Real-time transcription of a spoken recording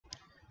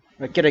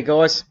G'day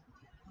guys.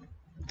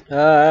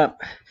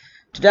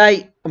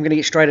 Today I'm going to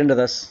get straight into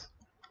this.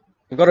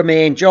 I've got a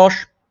man,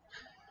 Josh.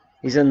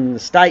 He's in the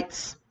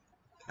States.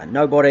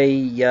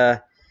 Nobody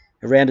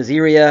around his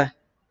area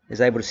is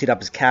able to set up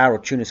his car or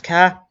tune his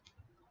car.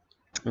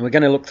 And we're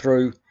going to look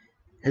through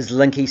his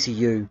Link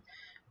ECU. We're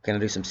going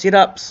to do some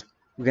setups.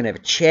 We're going to have a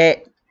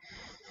chat.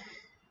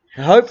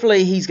 And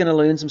hopefully he's going to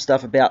learn some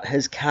stuff about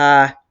his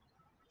car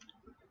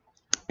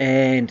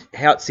and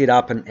how it's set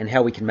up and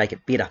how we can make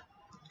it better.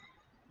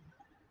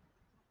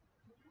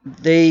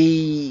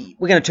 We're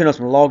going to turn on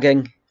some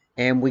logging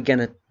and we're going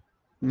to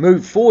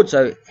move forward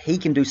so he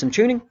can do some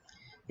tuning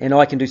and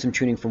I can do some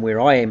tuning from where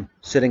I am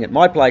sitting at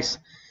my place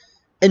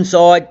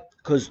inside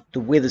because the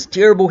weather's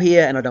terrible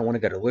here and I don't want to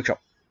go to the workshop.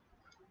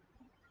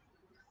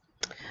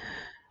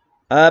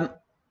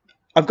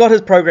 I've got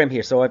his program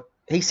here, so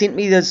he sent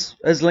me his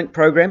Link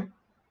program.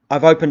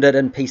 I've opened it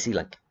in PC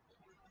Link.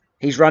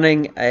 He's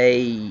running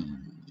a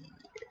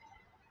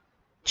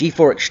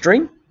G4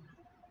 Extreme.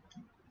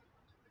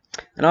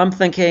 And I'm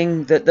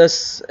thinking that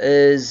this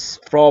is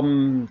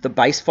from the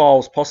base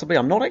files, possibly.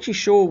 I'm not actually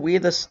sure where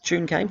this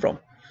tune came from.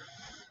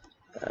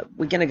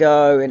 We're going to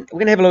go and we're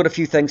going to have a look at a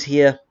few things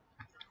here.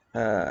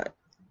 I'm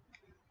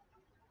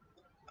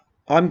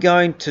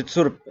going to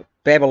sort of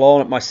babble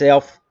on it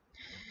myself,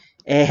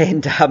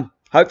 and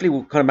hopefully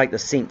we'll kind of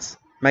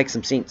make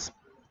some sense.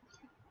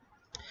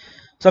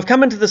 So I've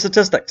come into the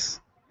statistics.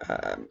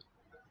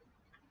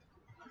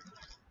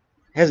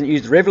 Hasn't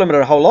used the rev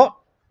limiter a whole lot.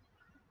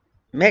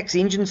 Max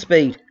engine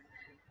speed,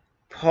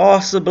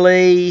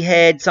 possibly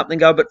had something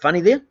go a bit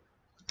funny there,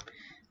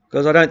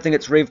 because I don't think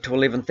it's revved to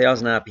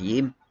 11,000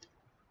 RPM.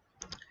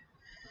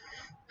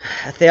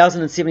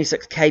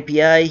 1076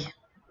 kPa.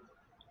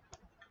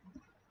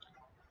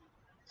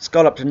 It's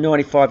got up to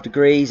 95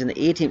 degrees, and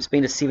the air temp's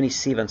been to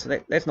 77, so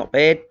that's not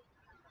bad.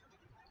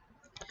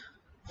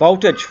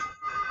 Voltage,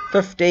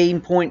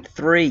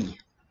 15.3.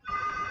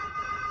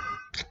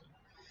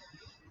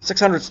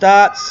 600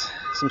 starts,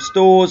 some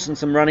stores, and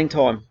some running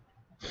time.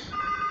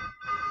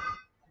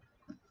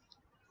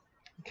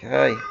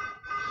 Okay.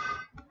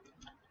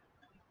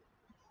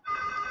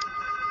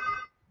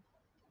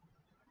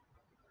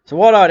 So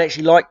what I'd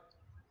actually like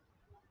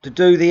to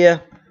do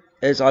there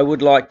is I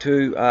would like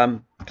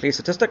to clear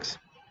statistics.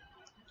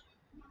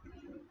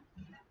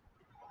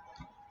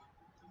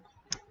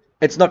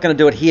 It's not going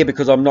to do it here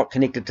because I'm not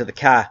connected to the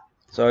car.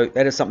 So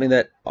that is something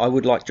that I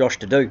would like Josh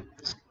to do.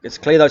 Let's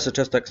clear those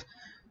statistics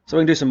so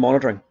we can do some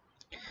monitoring.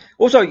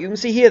 Also, you can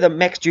see here the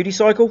max duty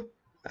cycle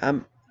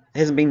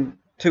hasn't been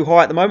too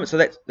high at the moment,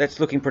 so that's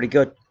looking pretty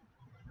good.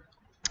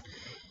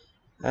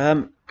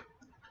 We'll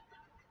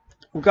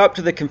go up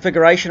to the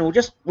configuration.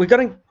 We've got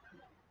to,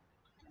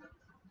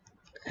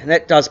 and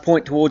that does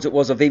point towards it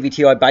was a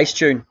VVti bass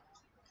tune.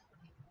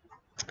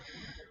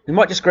 We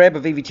might just grab a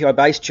VVti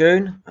bass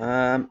tune.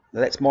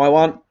 That's my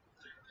one.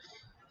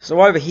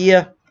 So over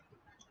here,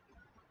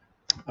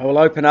 I will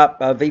open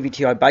up a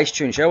VVti bass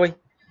tune, shall we?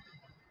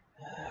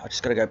 I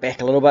just got to go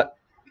back a little bit.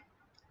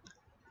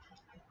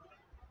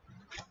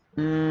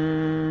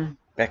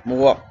 Back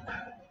more.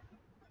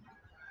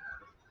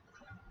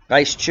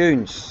 Bass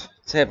tunes.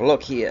 Let's have a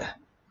look here.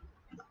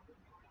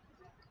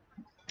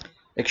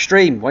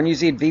 Extreme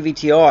 1UZ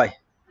VVti.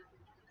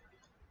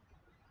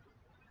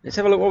 Let's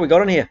have a look what we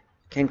got in here.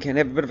 Can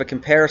have a bit of a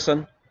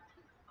comparison.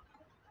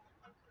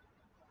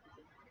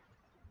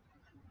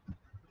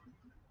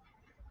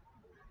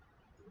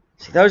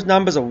 See, those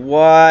numbers are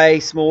way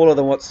smaller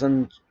than what's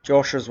in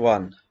Josh's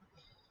one.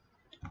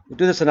 We'll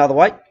do this another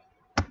way.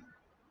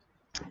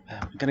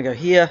 I'm going to go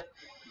here,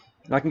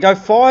 and I can go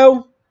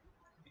File,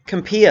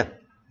 Compare.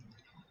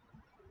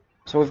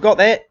 So we've got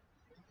that.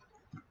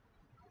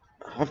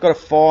 I've got to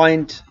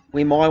find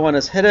where my one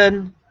is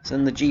hidden. It's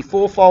in the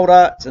G4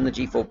 folder. It's in the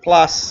G4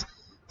 Plus.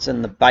 It's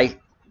in the base.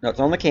 No, it's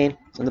on the can.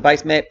 It's in the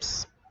base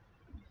maps.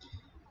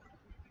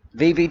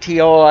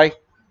 VVti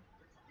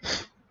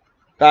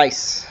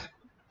base.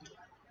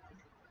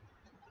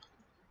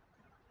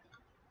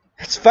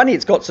 It's funny.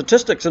 It's got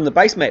statistics in the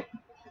base map.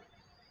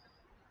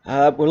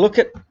 We'll look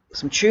at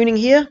some tuning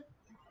here.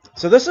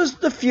 So this is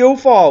the fuel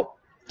file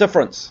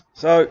difference.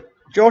 So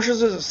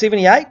Josh's is at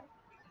 78.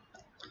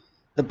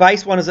 The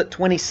base one is at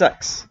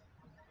 26.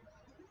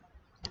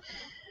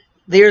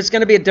 There's going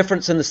to be a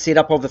difference in the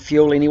setup of the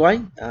fuel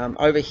anyway.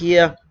 Over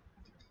here.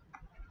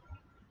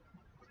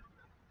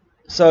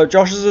 So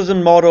Josh's is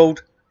in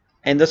modelled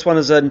and this one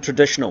is in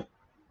traditional.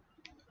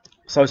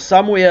 So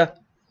somewhere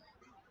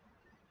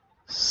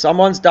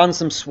someone's done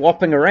some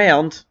swapping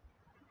around.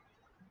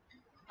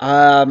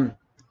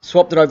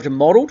 Swapped it over to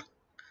modelled,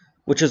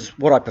 which is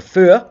what I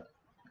prefer,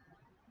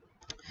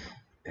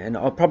 and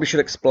I probably should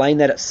explain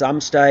that at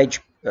some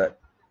stage, but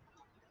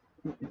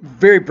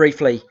very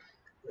briefly,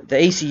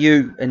 the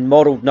ECU in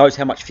modelled knows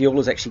how much fuel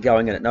is actually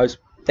going in. It knows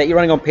that you're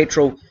running on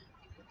petrol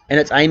and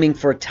it's aiming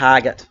for a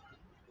target,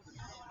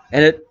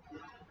 and it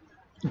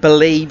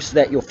believes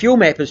that your fuel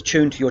map is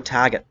tuned to your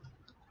target.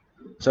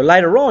 So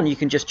later on you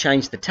can just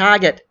change the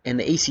target and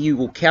the ECU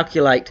will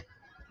calculate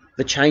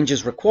the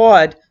changes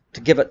required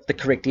to give it the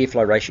correct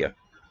airflow ratio.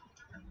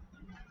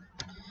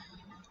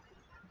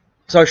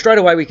 So straight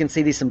away we can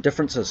see there's some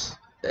differences.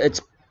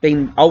 It's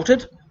been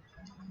altered.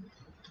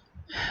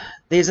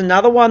 There's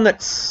another one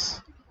that's,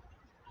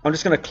 I'm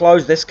just going to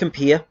close this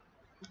compare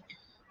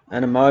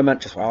in a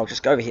moment. I'll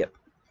just go over here.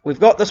 We've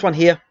got this one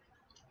here.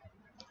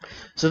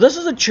 So this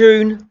is a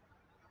tune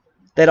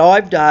that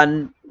I've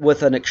done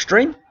with an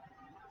Extreme.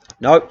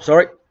 No,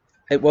 sorry.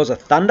 It was a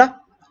Thunder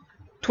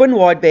twin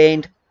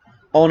wideband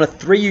on a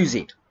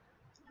 3UZ.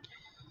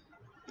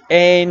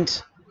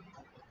 And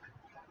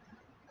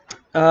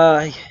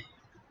well,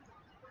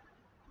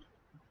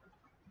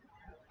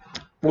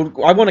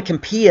 I want to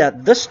compare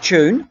this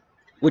tune,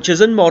 which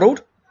is in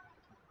modelled,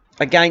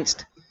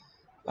 against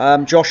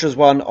Josh's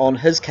one on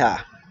his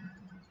car.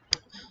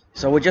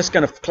 So we're just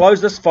going to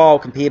close this file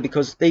compare,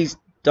 because these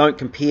don't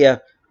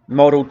compare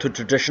modelled to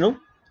traditional.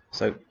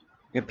 So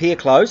compare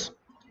close.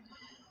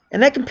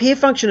 And that compare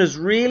function is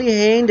really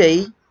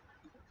handy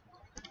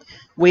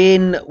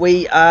when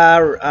we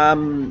are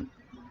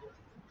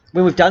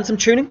when we've done some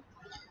tuning,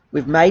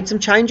 we've made some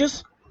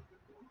changes,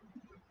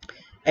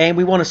 and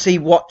we want to see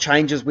what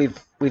changes we've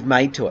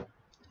made to it.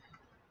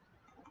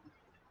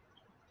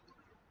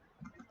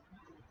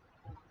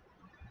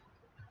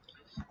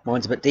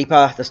 Mine's a bit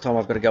deeper. This time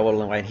I've got to go all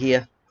the way in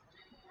here.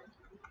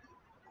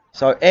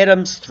 So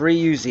Adams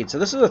 3UZ. So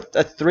this is a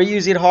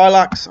 3UZ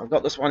Hilux. I've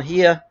got this one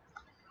here.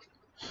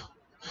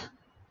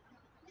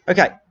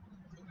 Okay.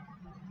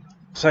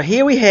 So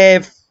here we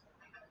have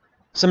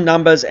some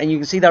numbers, and you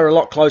can see they're a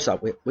lot closer.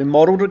 We're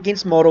modelled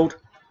against modelled.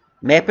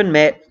 Map and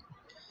map.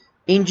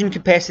 Engine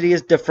capacity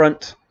is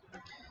different.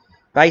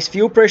 Base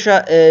fuel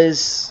pressure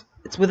is,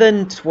 it's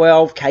within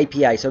 12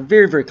 kPa. So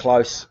very, very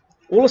close.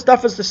 All the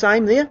stuff is the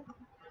same there.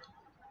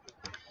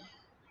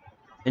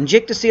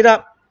 Injector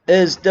setup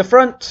is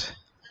different.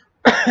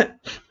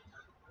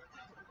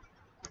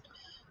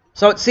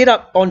 So it's set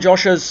up on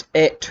Josh's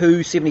at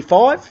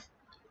 275.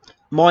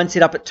 Mine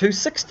set up at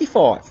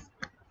 265.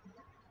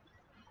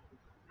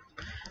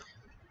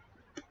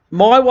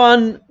 My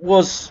one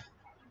was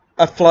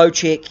a flow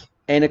check,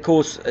 and of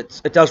course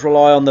it does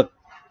rely on the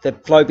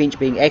flow bench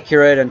being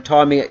accurate and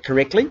timing it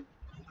correctly.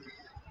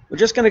 We're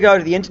just going to go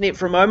to the internet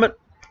for a moment,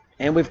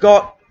 and we've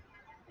got,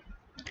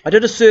 I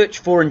did a search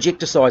for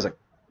injector sizing.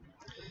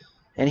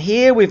 And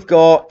here we've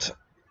got,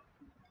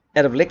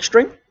 out of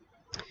Lexstream,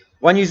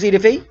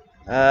 1UZFE,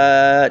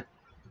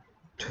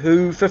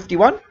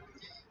 251,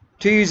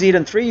 2UZ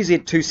and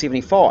 3UZ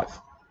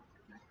 275.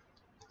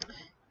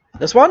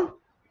 This one,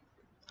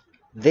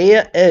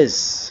 there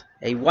is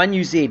a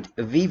 1UZ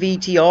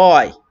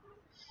VVti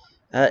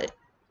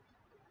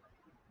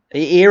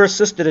air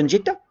assisted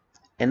injector,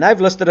 and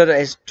they've listed it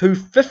as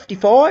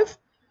 255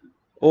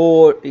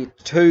 or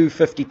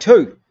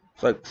 252,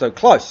 so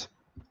close.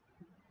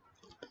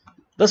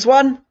 This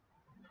one,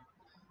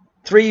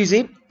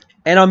 3UZ,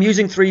 and I'm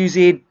using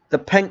 3UZ, the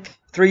pink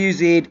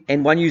 3UZ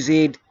and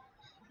 1UZ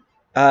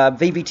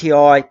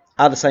VVti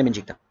are the same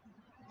injector.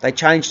 They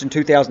changed in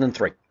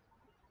 2003.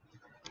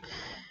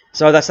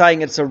 So they're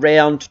saying it's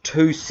around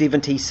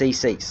 270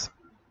 cc's,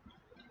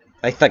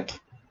 they think.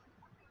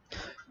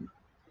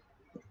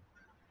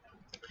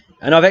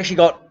 And I've actually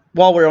got,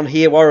 while we're on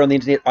here, while we're on the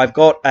internet, I've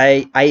got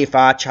a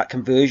AFR chart,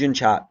 conversion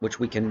chart, which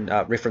we can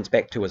reference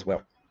back to as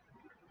well.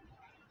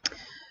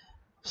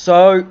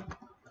 So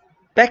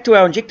back to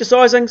our injector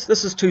sizings.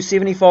 This is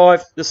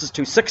 275, this is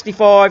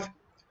 265.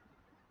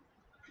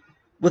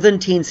 Within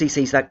 10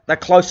 cc's, they're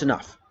close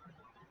enough.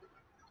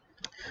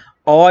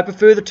 I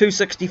prefer the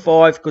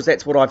 265 because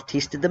that's what I've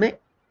tested them at,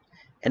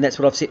 and that's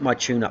what I've set my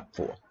tune up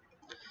for.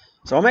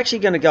 So I'm actually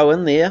going to go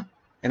in there,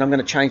 and I'm going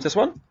to change this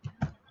one.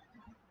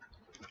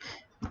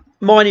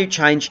 Minute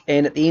change,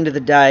 and at the end of the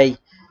day,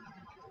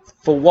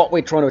 for what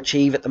we're trying to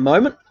achieve at the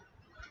moment,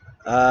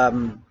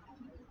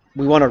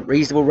 we want a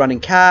reasonable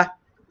running car.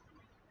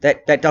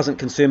 That doesn't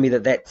concern me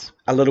that that's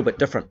a little bit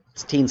different.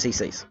 It's 10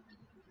 cc's.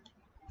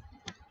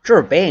 Sure,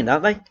 a band,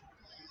 aren't they?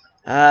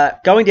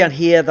 Going down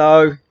here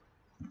though,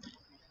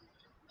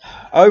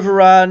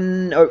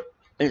 overrun,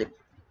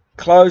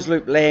 closed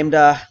loop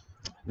lambda.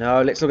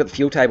 No, let's look at the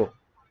fuel table.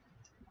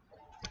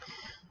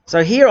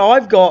 So here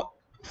I've got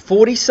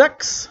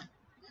 46.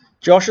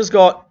 Josh has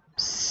got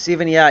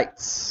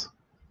 78s.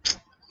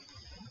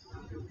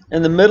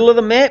 In the middle of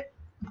the map,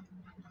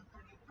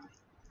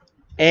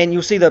 and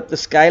you'll see the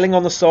scaling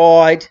on the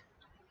side,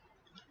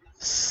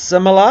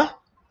 similar.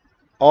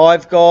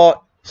 I've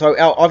got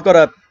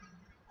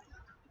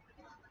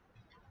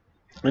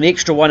an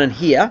extra one in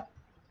here.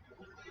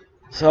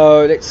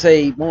 So let's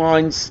see,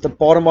 mine's the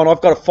bottom one.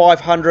 I've got a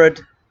 500,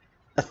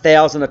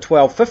 1000, a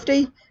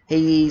 1250.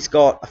 He's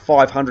got a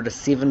 500, a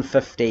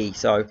 750.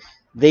 So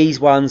these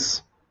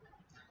ones,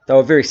 they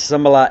were very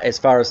similar as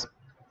far as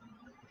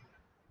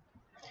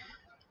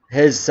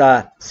his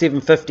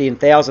 750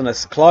 and 1000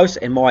 is close,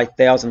 and my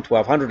 1000,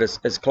 1200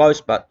 is close,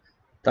 but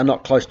they're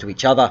not close to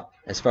each other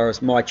as far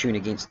as my tune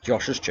against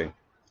Josh's tune.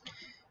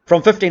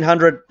 From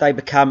 1500, they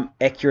become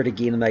accurate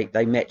again, and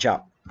they match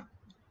up.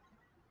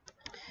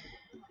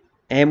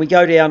 And we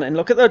go down and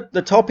look at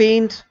the top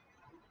end.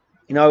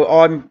 You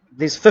know,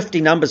 there's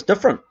 50 numbers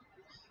different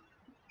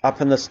up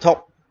in this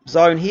top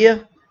zone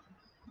here.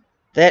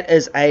 That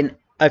is a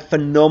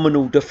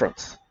phenomenal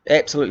difference.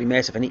 Absolutely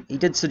massive. And he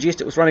did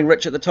suggest it was running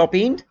rich at the top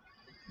end.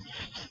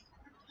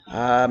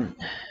 Now,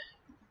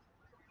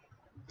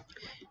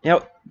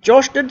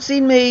 Josh did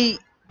send me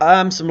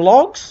some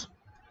logs.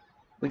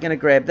 We're going to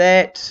grab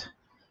that.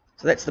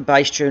 So that's the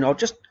bass tune. I'll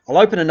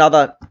open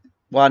another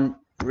one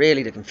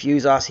really to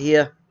confuse us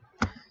here.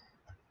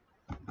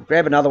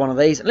 Grab another one of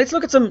these and let's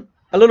look at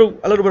a little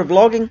bit of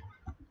logging.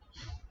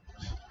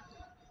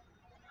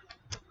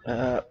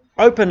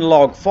 Open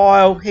log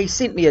file. He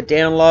sent me a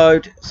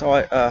download, so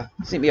I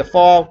sent me a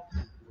file.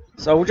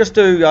 So we'll just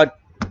do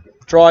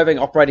driving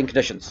operating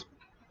conditions.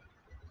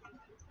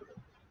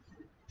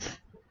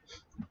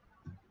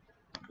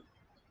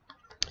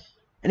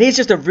 And here's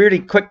just a really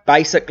quick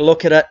basic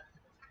look at it.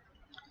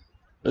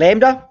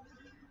 Lambda.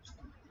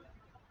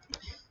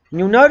 And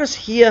you'll notice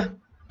here,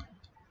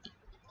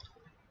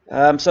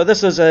 so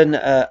this is in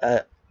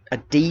a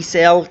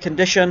decel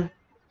condition.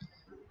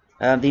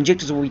 The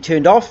injectors will be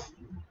turned off.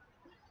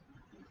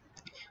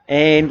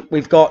 And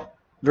we've got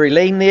very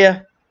lean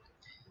there.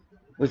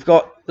 We've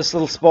got this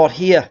little spot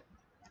here.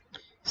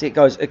 See, it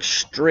goes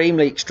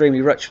extremely,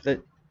 extremely rich.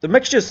 The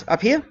mixture's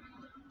up here.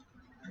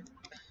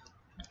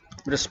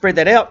 We'll just spread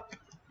that out.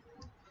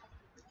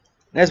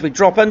 And as we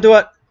drop into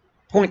it,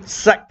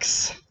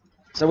 0.6.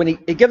 So when he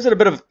gives it a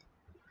bit of,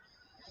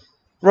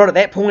 right at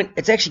that point,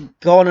 it's actually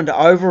gone into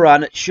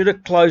overrun. It should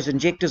have closed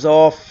injectors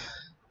off.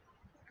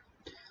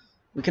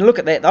 We can look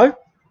at that though.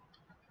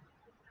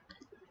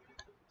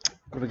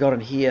 What have we got in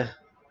here?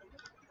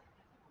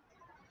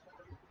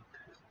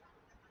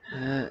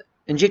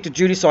 Injector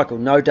duty cycle,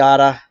 no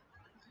data.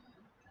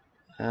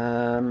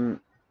 Dwell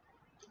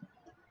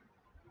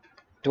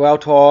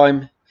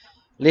time,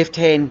 left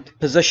hand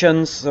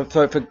positions, so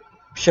for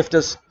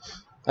shifters,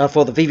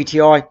 for the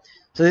VVti.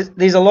 So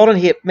there's a lot in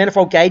here.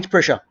 Manifold gauge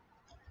pressure,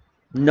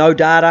 no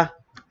data.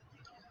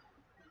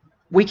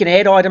 We can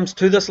add items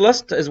to this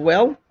list as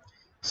well.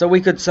 So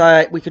we could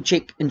say, we could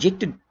check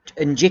injector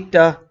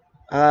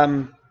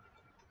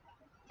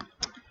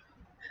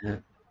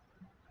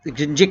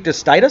injector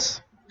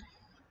status.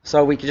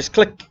 So we could just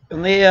click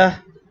in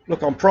there,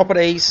 look on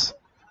properties.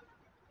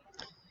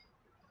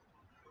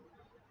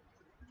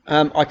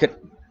 I could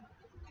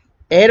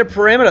add a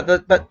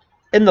parameter, but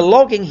in the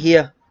logging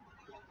here,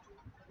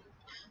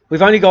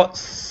 we've only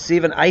got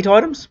 8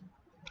 items.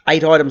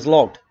 8 items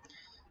logged.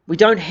 We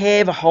don't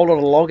have a whole lot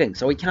of logging,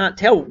 so we can't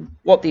tell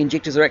what the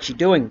injectors are actually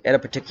doing at a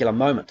particular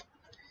moment.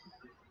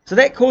 So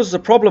that causes a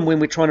problem when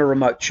we're trying to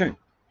remote tune.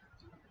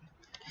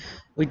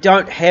 We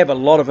don't have a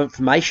lot of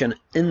information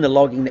in the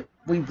logging that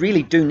we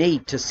really do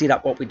need to set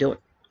up what we're doing.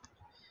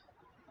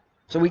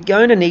 So we're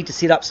going to need to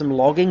set up some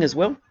logging as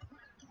well.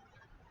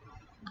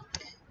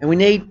 And we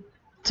need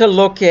to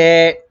look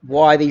at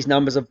why these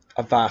numbers are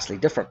vastly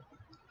different.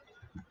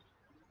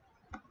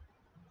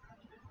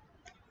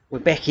 We're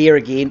back here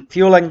again,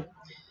 fueling.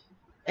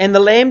 And the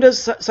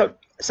lambdas, so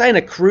say in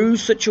a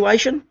cruise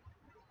situation,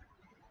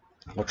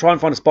 I'll try and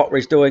find a spot where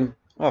he's doing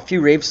a few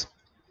revs.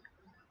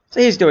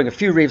 So he's doing a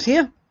few revs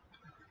here.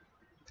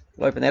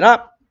 We'll open that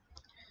up.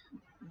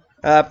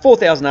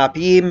 4,000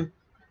 RPM,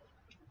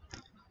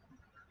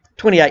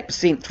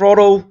 28%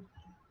 throttle,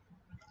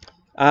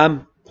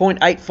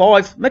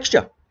 0.85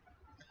 mixture.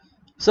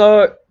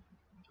 So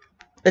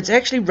it's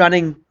actually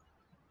running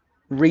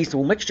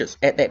reasonable mixtures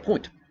at that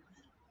point.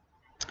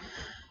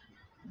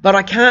 But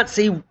I can't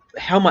see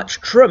how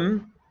much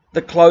trim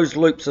the closed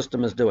loop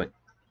system is doing.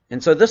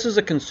 And so this is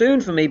a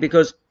concern for me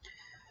because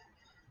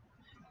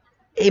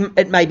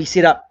it may be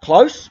set up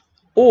close,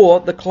 or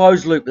the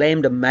closed loop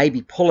lambda may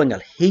be pulling a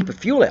heap of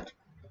fuel out.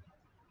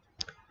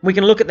 We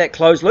can look at that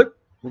closed loop.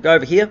 We'll go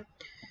over here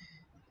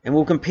and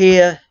we'll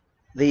compare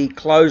the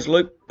closed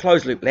loop.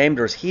 Closed loop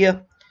lambda is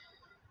here.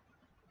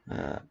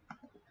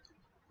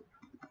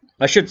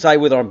 I should say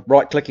whether I'm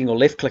right clicking or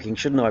left clicking,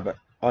 shouldn't I? But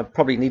I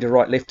probably need to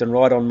write left and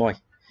right on my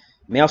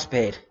mouse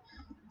pad.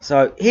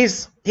 So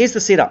here's the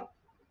setup.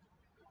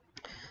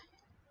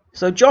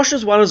 So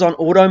Josh's one is on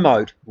auto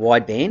mode,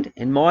 wideband,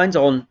 and mine's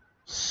on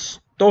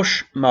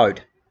stosh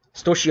mode,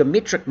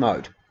 stoichiometric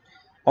mode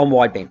on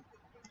wideband.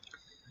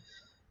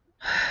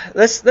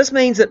 This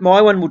means that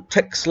my one will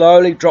tick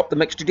slowly, drop the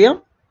mixture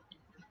down,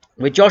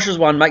 where Josh's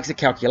one makes a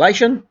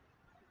calculation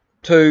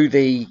to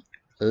the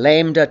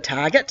lambda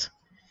target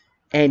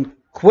and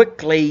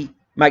quickly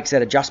makes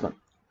that adjustment,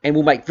 and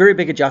will make very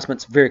big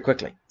adjustments very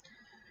quickly.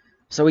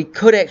 So we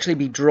could actually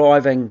be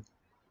driving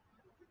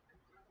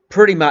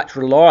pretty much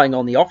relying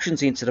on the oxygen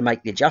sensor to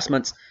make the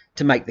adjustments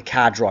to make the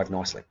car drive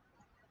nicely.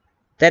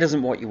 That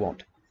isn't what you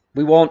want.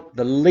 We want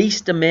the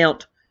least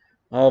amount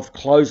of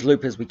closed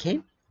loop as we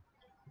can.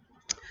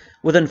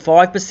 Within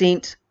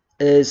 5%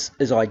 is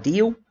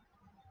ideal.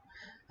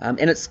 And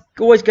it's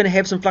always going to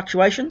have some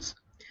fluctuations.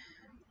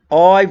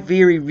 I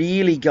very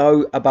rarely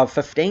go above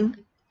 15.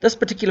 This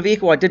particular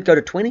vehicle I did go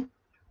to 20.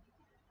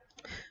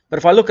 But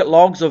if I look at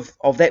logs of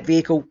that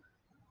vehicle,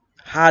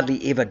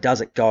 hardly ever does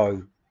it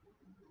go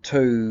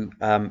to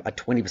a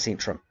 20%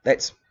 trim.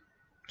 That's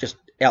just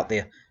out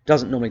there.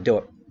 Doesn't normally do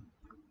it.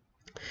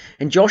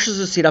 And Josh's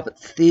is set up at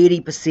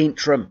 30%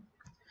 trim.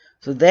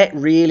 So that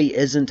really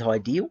isn't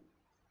ideal.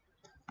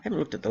 I haven't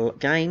looked at the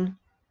gain.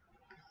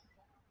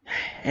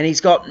 And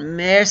he's got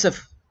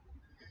massive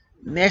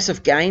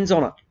gains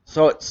on it.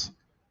 So it's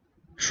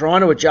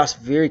trying to adjust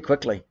very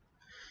quickly.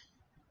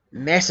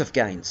 Massive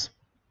gains.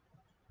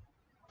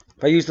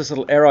 If I use this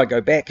little arrow, I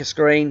go back a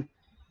screen.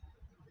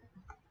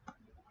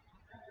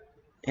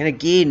 And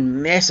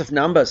again, massive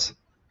numbers.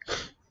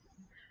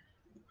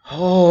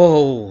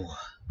 Oh.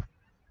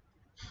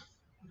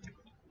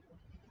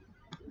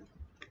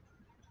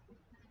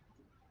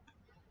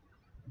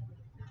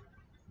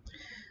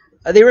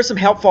 There is some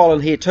help file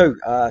in here too.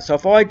 So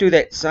if I do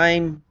that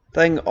same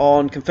thing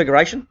on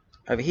configuration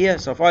over here,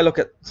 so if I look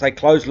at, say,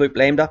 closed loop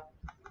lambda,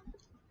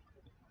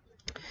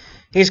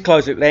 here's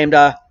closed loop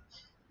lambda.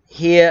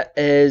 Here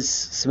is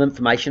some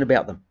information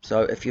about them.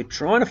 So if you're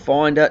trying to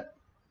find it,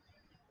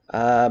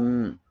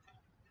 you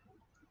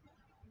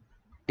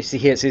see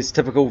here it says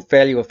typical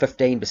value of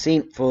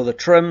 15% for the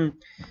trim,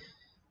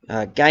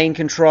 gain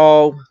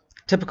control.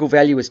 Typical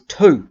value is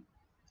 2.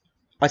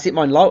 I set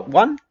mine low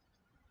 1.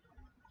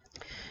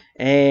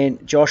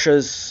 And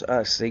Josh's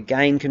see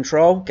gain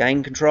control.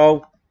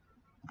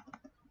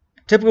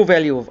 Typical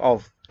value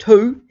of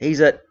 2.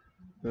 He's at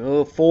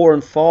 4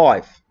 and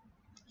 5.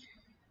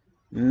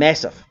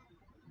 Massive.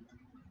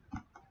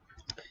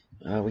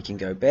 We can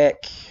go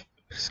back.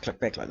 Just click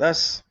back like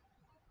this.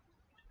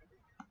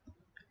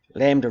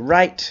 Lambda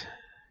rate.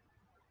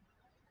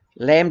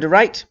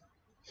 That's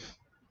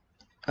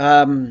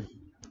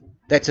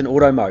in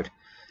auto mode.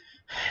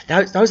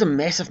 Those are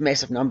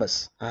massive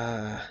numbers.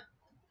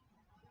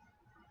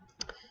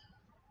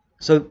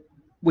 So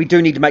we do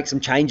need to make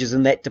some changes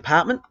in that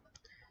department.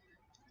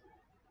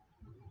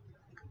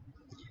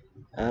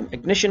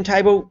 Ignition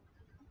table.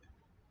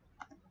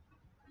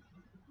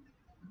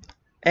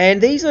 And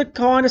these are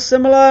kind of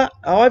similar.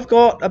 I've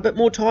got a bit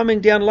more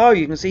timing down low.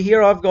 You can see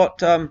here I've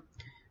got, in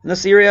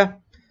this area,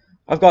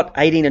 I've got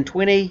 18 and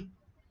 20.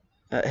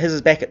 His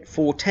is back at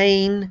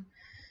 14.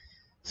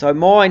 So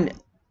mine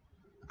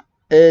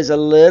is a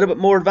little bit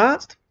more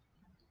advanced.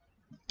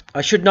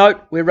 I should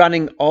note we're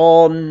running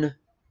on...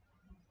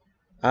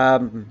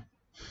 my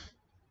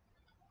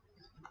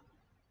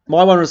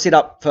one was set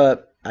up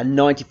for a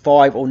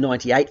 95 or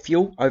 98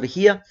 fuel over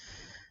here.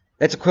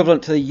 That's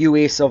equivalent to the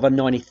US of a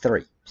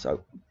 93.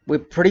 So we're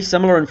pretty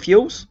similar in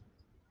fuels.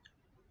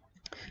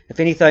 If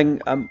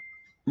anything,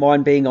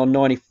 mine being on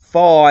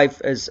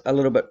 95 is a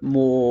little bit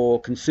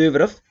more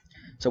conservative.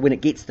 So when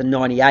it gets to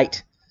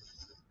 98,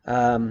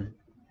 my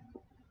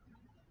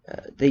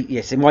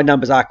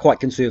numbers are quite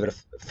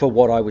conservative for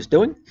what I was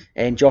doing,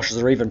 and Josh's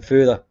are even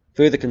further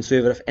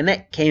conservative, and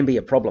that can be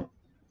a problem.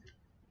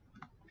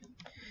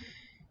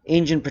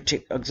 Engine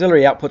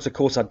auxiliary outputs, of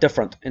course, are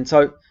different, and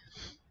so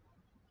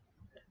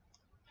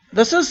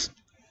this is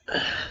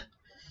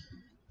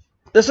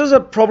a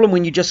problem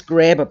when you just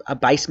grab a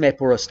base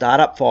map or a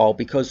startup file,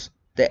 because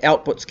the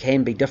outputs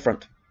can be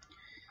different.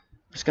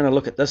 I'm just going to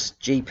look at this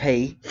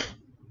GP.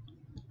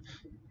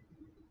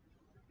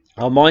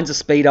 Oh, mine's a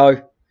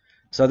speedo,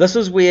 so this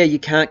is where you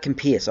can't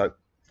compare. So,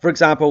 for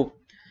example,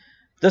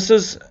 this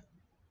is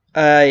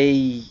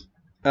the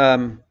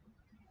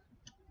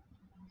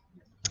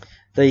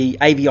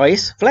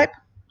AVIS flap.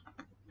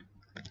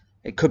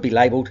 It could be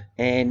labeled,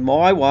 and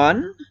my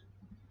one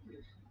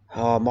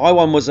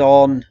was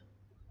on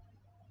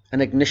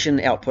an ignition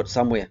output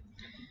somewhere.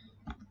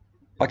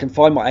 I can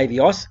find my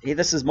AVIS. Here,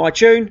 this is my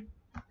tune.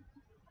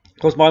 Of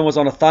course, mine was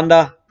on a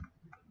Thunder.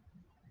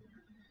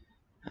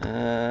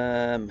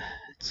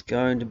 It's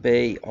going to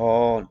be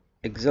on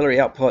auxiliary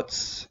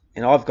outputs,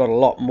 and I've got a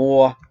lot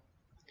more.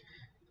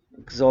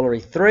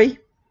 Auxiliary 3.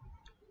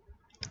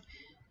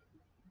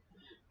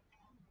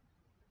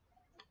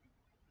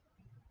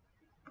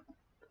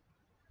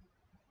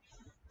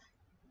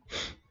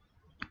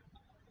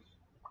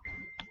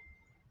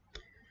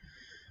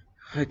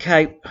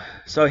 Okay,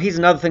 so here's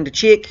another thing to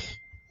check.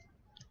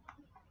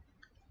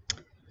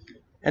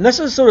 And this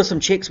is sort of some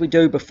checks we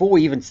do before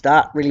we even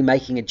start really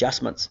making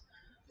adjustments.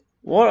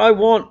 What I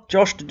want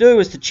Josh to do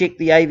is to check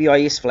the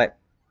AVIS flap.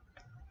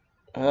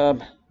 I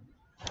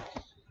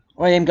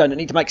am going to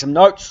need to make some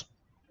notes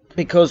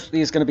because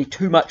there's going to be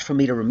too much for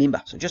me to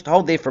remember. So just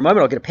hold there for a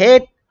moment. I'll get a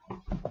pad.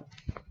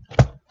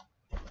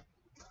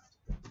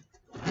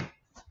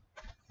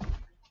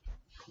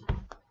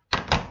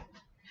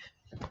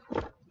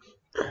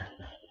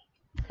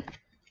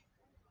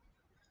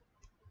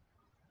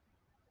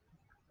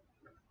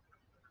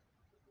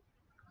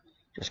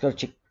 Just got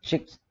to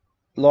check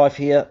live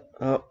here.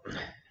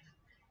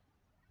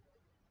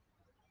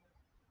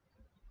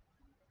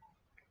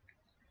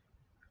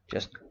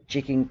 Just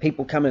checking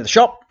people coming to the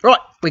shop. Right,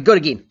 we're good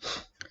again.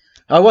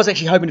 I was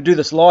actually hoping to do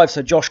this live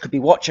so Josh could be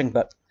watching,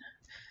 but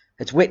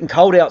it's wet and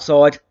cold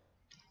outside,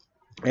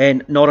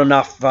 and not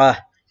enough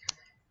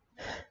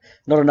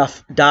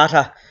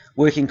data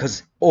working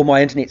because all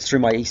my internet's through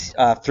my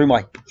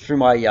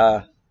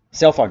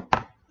cell phone.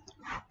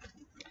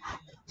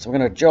 So we're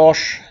going to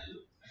Josh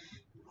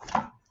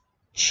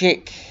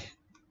check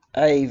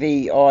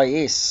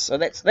AVIS. So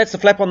that's the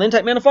flap on the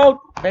intake manifold,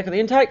 back of the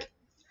intake,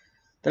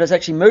 that is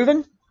actually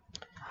moving.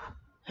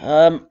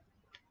 I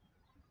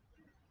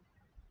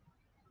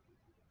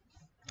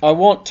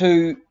want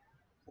to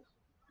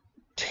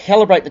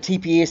calibrate the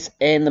TPS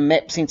and the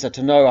map sensor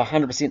to know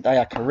 100% they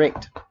are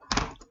correct.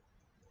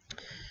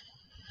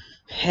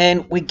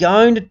 And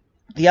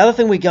the other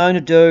thing we're going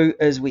to do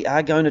is we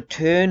are going to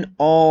turn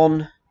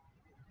on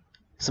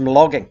some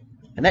logging.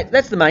 And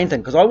that's the main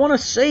thing, because I want to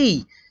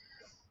see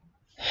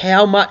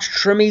how much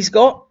trim he's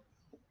got.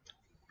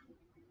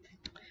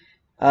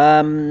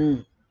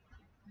 Because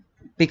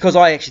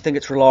I actually think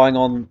it's relying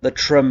on the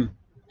trim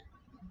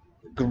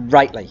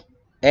greatly,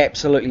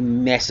 absolutely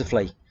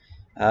massively,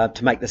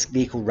 to make this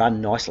vehicle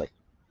run nicely.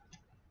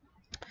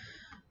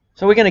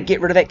 So we're going to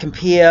get rid of that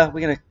compare.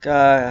 We're going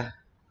to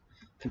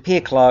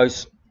compare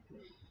close,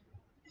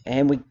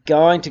 and we're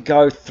going to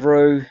go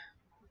through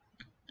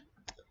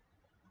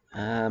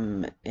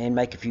and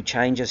make a few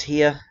changes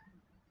here.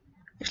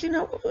 Actually,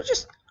 no,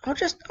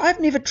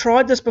 I've never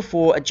tried this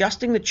before,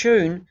 adjusting the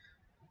tune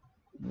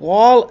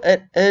while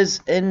it is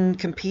in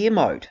compare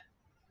mode.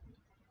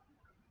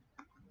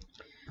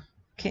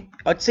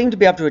 I'd seem to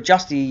be able to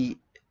adjust the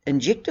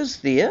injectors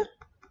there.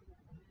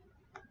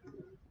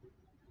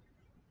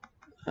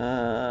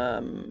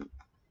 Let's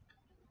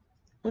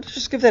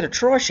just give that a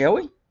try, shall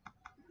we?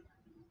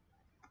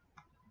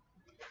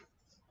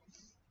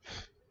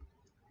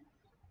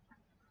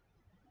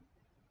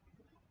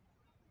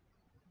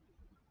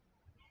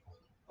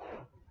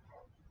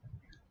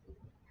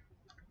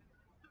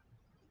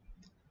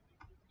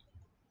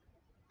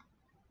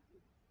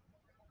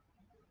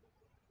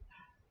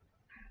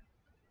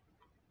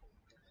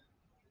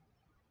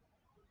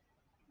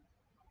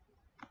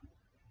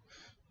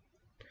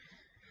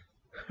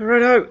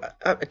 Righto,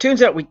 it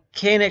turns out we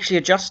can actually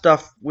adjust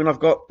stuff when I've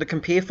got the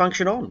compare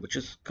function on, which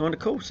is kind of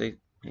cool. See,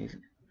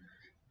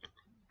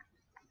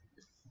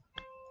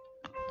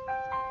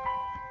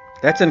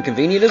 that's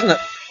inconvenient, isn't it?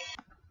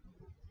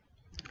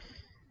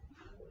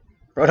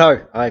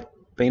 Righto, I've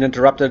been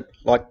interrupted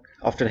like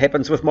often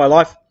happens with my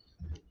life.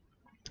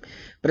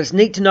 But it's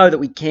neat to know that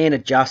we can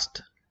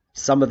adjust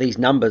some of these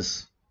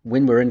numbers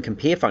when we're in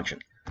compare function.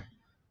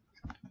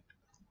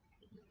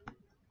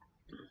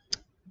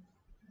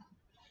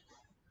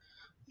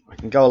 I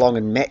can go along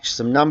and match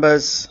some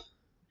numbers.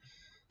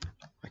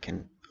 I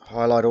can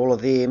highlight all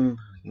of them.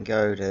 I can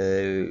go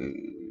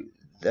to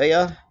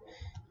there,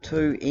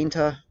 to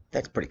enter.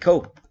 That's pretty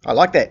cool. I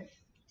like that.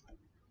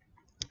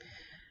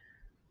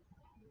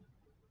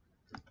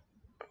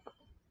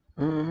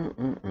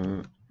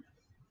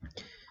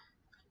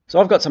 So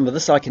I've got some of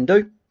this I can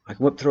do. I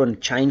can whip through and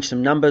change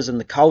some numbers in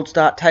the cold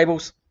start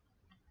tables.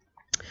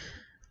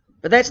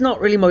 But that's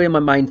not really where my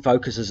main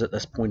focus is at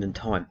this point in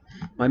time.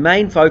 My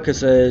main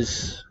focus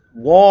is,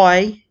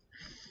 why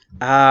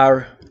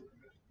are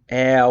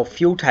our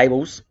fuel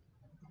tables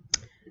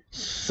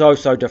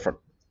so different?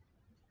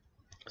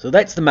 So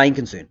that's the main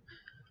concern.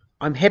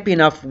 I'm happy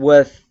enough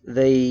with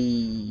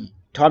the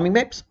timing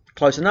maps,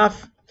 close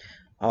enough.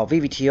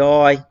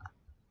 VVti,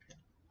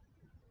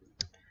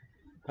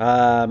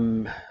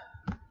 down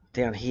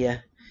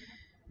here,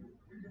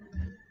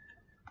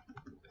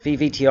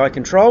 VVti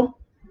control.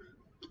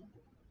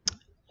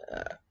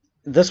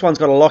 This one's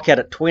got a lockout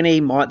at 20.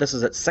 This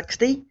is at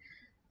 60.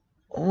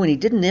 Oh, and he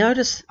didn't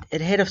notice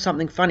it had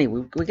something funny.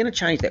 We're going to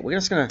change that. We're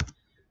just going to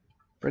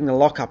bring the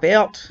lock up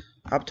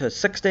to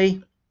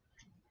 60.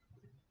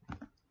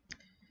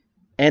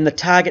 And the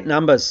target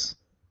numbers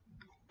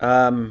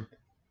are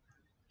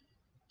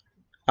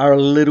a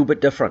little bit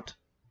different.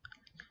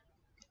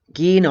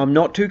 Again, I'm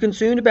not too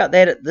concerned about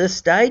that at this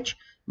stage.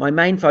 My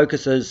main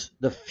focus is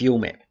the fuel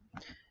map.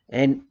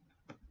 And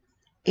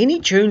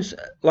any tune's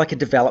like a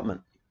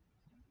development.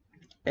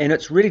 And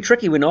it's really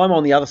tricky when I'm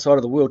on the other side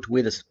of the world to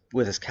where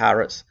this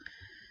car is.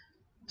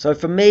 So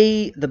for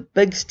me, the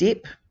big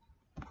step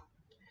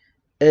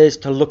is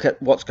to look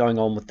at what's going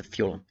on with the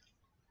fueling.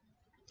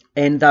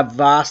 And they're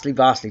vastly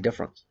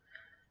different.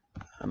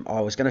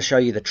 I was going to show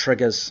you the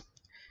triggers.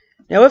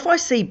 Now, if I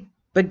see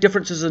big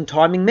differences in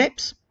timing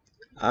maps,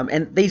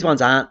 and these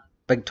ones aren't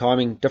big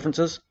timing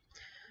differences,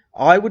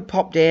 I would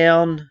pop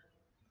down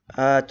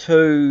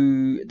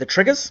to the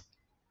triggers,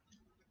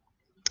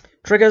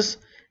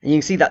 and you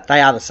can see that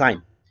they are the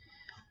same.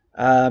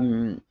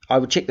 I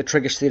would check the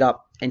trigger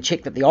setup and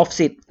check that the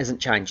offset isn't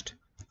changed,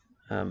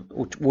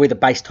 where the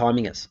base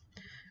timing is,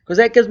 because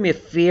that gives me a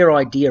fair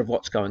idea of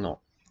what's going on.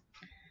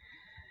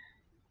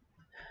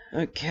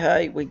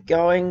 Okay, we're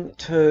going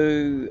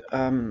to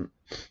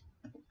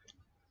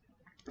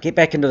get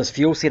back into this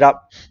fuel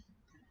setup.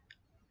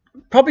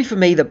 Probably for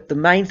me, the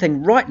main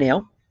thing right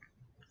now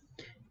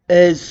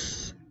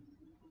is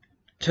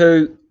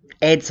to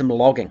add some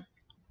logging.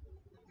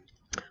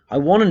 I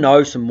want to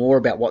know some more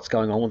about what's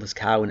going on with this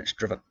car when it's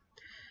driven.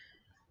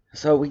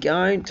 So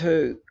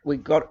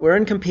we're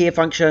in compare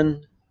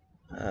function.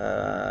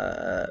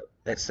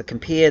 That's the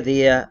compare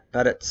there,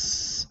 but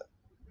it's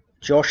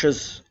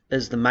Josh's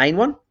is the main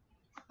one.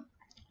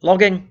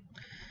 logging.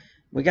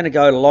 We're going to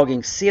go to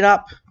logging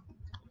setup.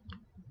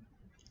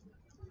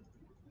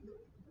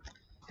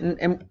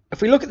 And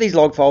if we look at these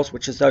log files,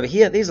 which is over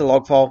here, there's a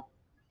log file.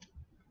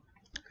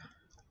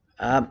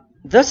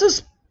 This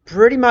is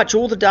pretty much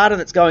all the data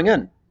that's going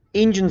in.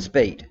 Engine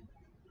speed,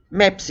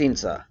 map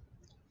sensor,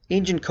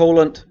 engine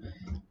coolant,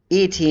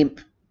 air temp,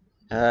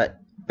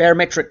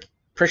 barometric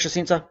pressure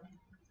sensor,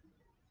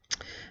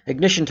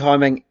 ignition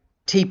timing,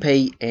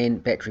 TP,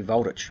 and battery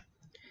voltage.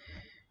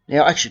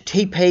 Now, actually,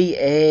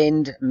 TP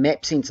and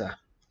map sensor.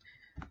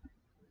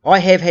 I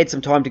have had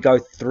some time to go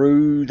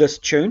through this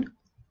tune.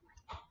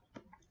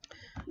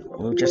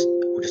 We'll just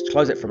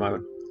close it for a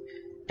moment.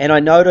 And I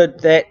noted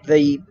that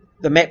the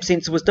map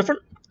sensor was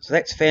different. So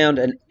that's found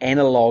in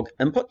analog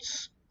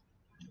inputs.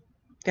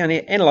 Down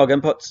here, analog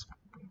inputs.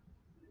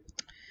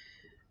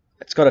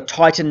 It's got a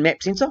Titan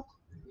map sensor.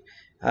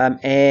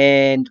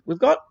 And we've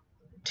got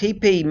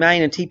TP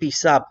main and TP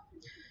sub.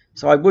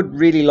 So I would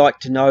really like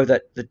to know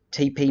that the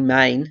TP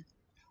main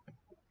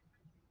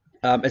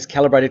is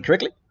calibrated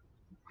correctly.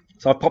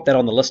 So I've popped that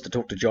on the list to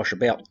talk to Josh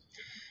about.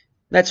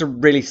 That's a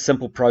really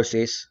simple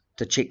process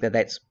to check that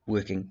that's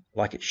working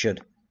like it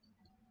should.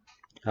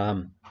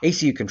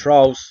 ECU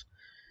controls,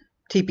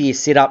 TPS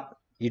setup,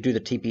 you do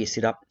the TPS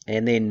setup,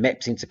 and then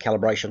map sensor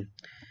calibration.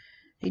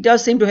 He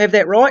does seem to have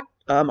that right.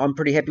 I'm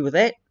pretty happy with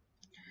that.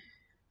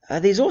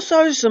 There's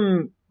also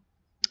some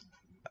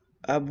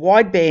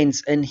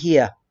widebands in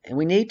here, and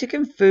we need to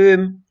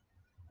confirm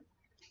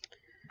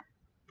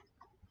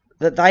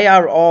that they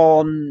are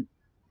on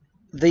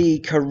the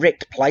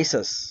correct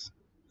places,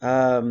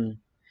 going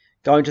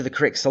to the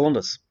correct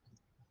cylinders.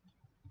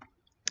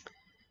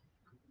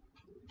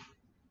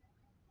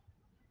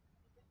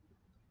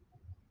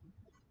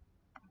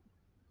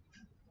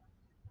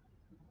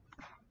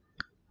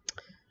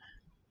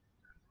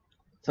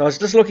 So I was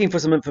just looking for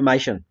some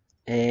information,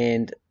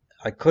 and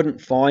I couldn't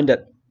find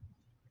it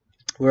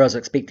where I was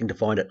expecting to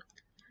find it.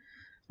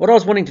 What I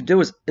was wanting to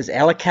do is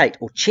allocate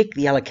or check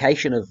the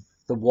allocation of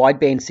the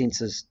wideband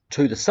sensors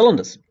to the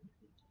cylinders.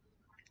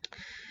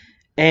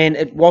 And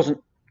it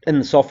wasn't in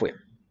the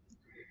software.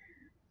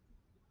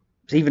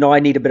 So even I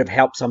need a bit of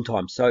help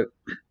sometimes. So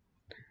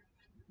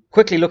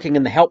quickly looking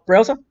in the help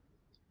browser,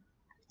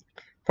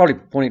 probably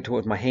pointing to it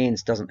with my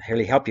hands doesn't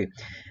really help you.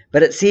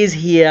 But it says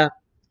here,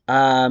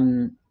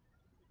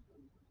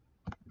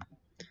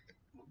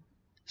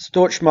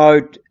 Storch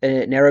mode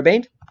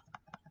narrowband,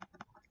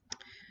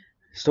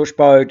 Storch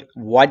mode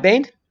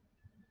wideband,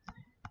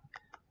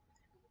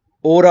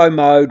 auto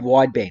mode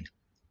wideband.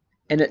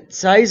 And it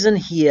says in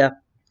here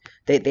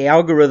that the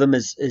algorithm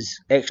is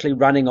actually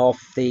running off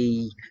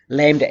the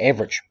lambda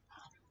average.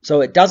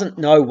 So it doesn't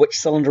know which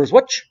cylinder is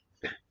which.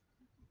 It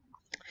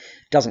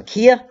doesn't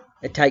care.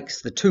 It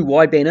takes the two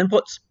wideband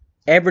inputs,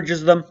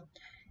 averages them,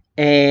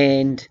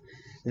 and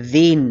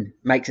then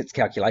makes its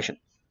calculation.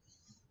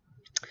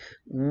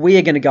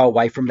 We're going to go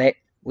away from that.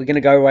 We're going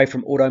to go away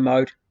from auto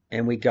mode,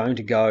 and we're going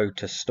to go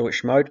to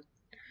Storch mode.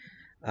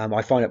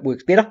 I find it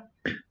works better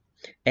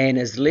and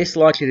is less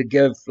likely to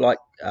give like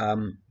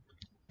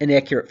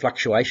inaccurate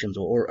fluctuations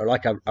or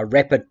like a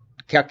rapid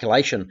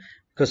calculation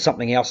because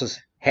something else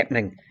is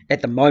happening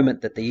at the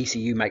moment that the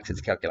ECU makes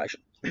its calculation.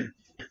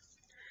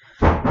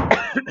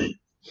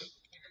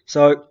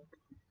 So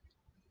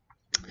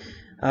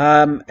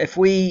if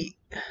we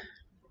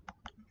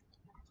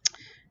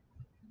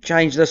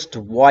change this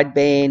to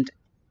wideband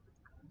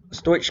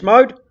Storch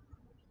mode,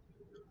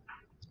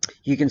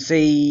 you can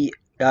see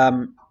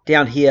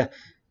down here,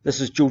 this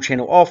is dual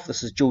channel off,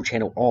 this is dual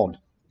channel on.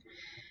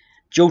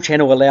 Dual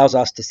channel allows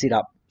us to set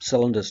up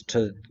cylinders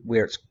to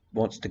where it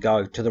wants to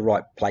go, to the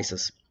right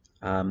places,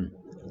 and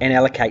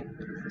allocate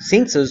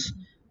sensors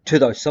to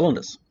those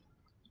cylinders.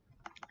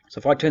 So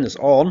if I turn this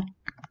on,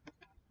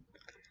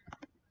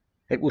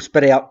 it will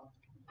spit out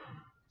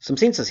some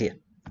sensors here.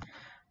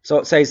 So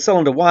it says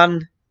cylinder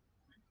 1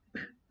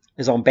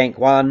 is on bank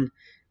 1,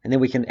 and then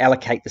we can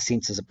allocate the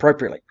sensors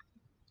appropriately.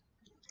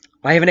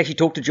 I haven't actually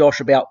talked to Josh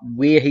about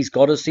where he's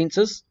got his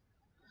sensors,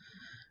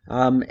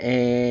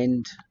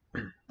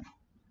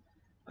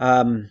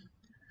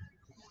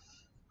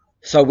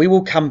 so we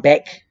will come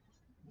back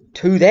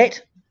to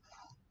that.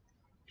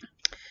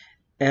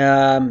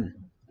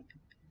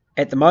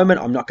 At the moment,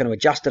 I'm not going to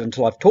adjust it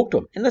until I've talked to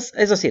him. And this,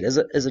 as I said, is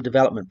a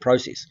development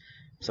process.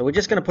 So we're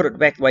just going to put it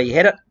back the way you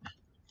had it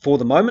for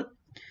the moment.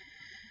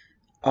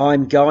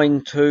 I'm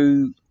going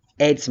to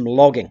add some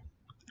logging,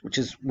 which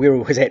is where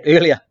it was at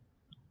earlier.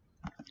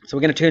 So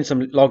we're going to turn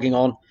some logging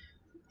on.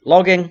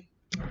 Logging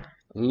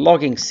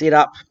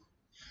setup.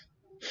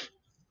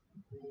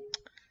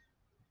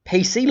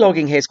 PC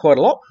logging has quite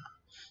a lot.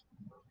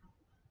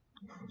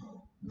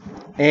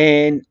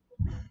 And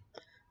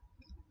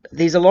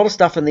there's a lot of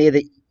stuff in there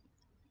that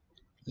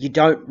you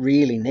don't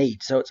really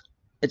need. So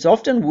it's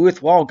often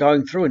worthwhile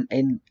going through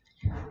and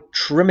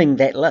trimming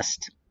that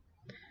list.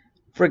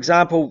 For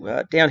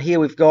example, down here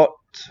we've got,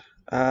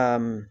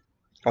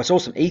 I saw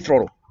some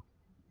e-throttle.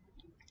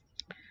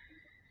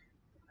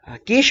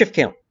 Gear shift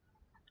count.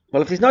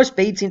 Well, if there's no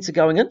speed sensor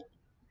going in,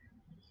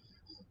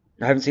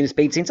 I haven't seen a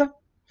speed sensor,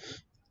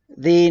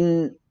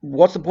 then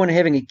what's the point of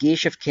having a gear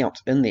shift count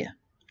in there?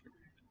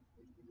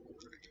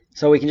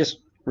 So we can just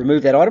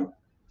remove that item.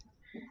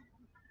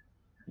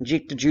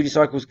 Injector duty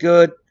cycle is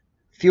good.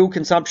 Fuel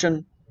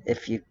consumption,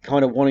 if you're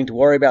kind of wanting to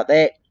worry about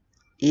that.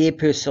 Air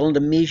per cylinder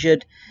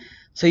measured.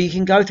 So you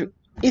can go through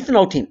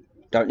ethanol temp.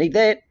 Don't need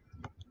that.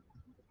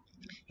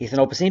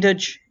 Ethanol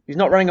percentage. He's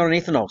not running on an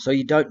ethanol, so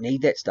you don't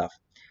need that stuff.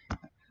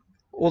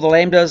 All the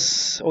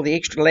lambdas, all the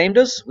extra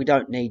lambdas, we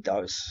don't need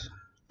those.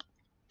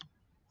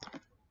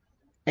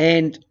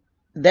 And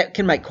that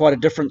can make quite a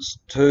difference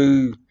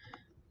to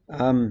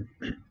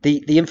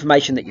the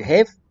information that you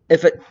have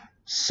if it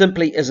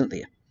simply isn't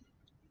there.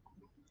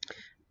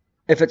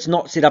 If it's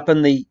not set up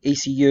in the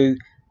ECU,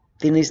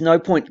 then there's no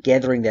point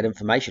gathering that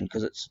information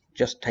because it's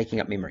just taking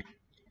up memory.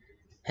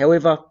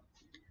 However,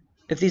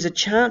 if there's a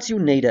chance you'll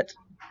need it,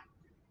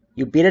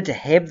 you're better to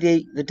have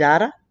the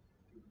data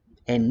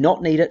and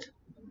not need it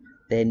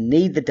than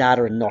need the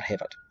data and not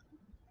have it.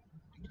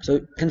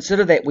 So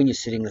consider that when you're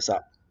setting this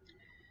up.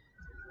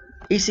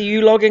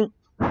 ECU logging.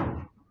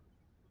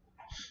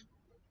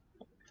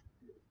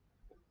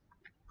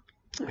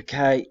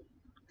 Okay.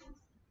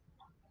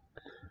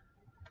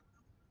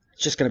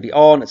 It's just going to be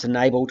on. It's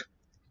enabled.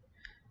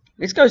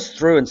 Let's go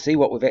through and see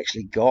what we've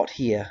actually got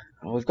here.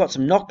 Oh, we've got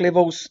some knock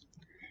levels.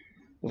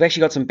 We've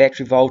actually got some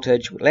battery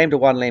voltage. Lambda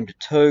 1, Lambda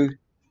 2.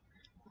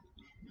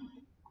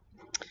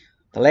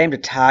 The lambda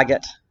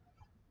target.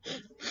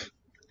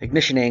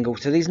 Ignition angle.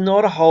 So there's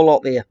not a whole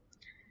lot there.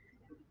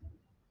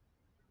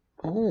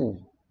 Oh.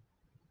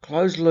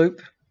 Closed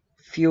loop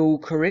fuel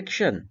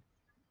correction.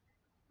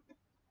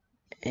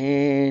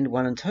 And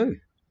 1 and 2.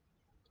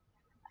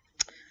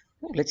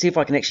 Well, let's see if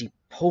I can actually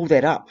pull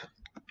that up.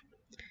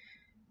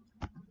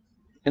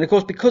 And of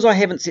course, because I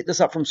haven't set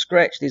this up from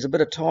scratch, there's a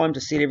bit of time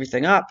to set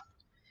everything up.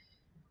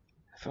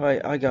 If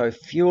I go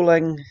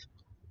fueling,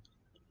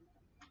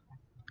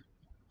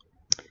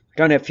 I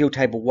don't have fuel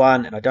table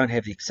 1 and I don't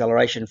have the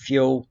acceleration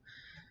fuel.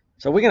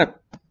 So we're going to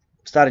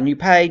start a new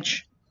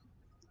page.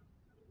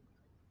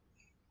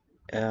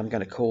 I'm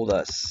going to call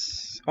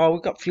this, oh,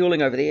 we've got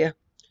fueling over there.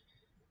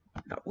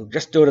 No, we'll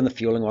just do it in the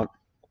fueling one.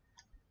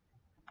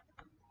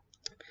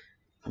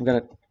 I'm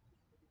going to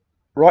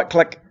right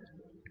click,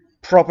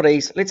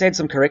 properties, let's add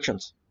some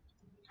corrections.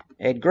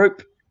 Add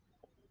group,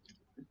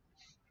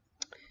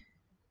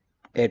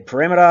 add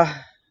parameter.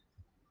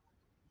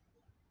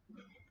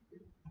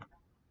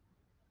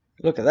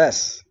 Look at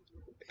this,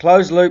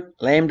 closed loop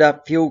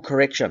lambda fuel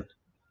correction.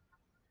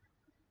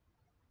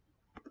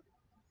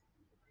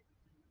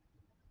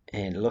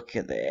 And look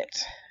at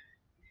that.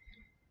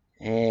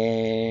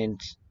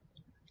 And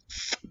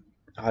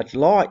I'd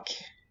like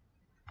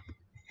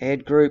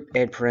add group,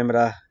 add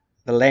parameter,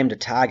 the lambda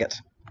target.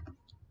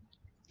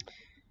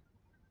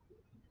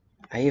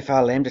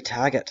 AFR lambda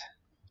target.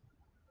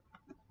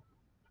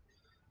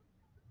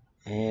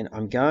 And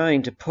I'm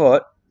going to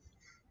put,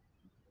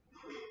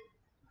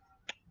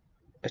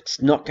 it's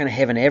not going to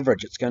have an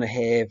average, it's going to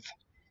have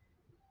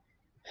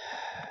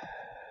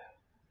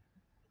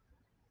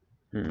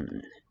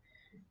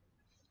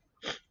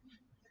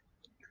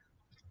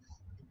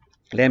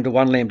lambda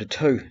 1, lambda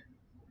 2.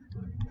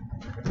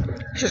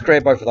 Let's just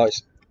grab both of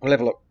those. We'll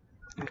have a look.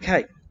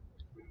 Okay.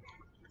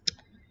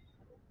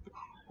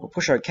 We'll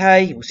push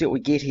OK. We'll see what we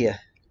get here.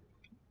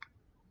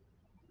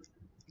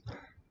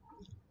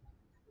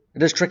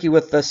 It is tricky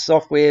with this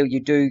software. You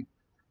do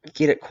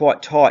get it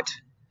quite tight.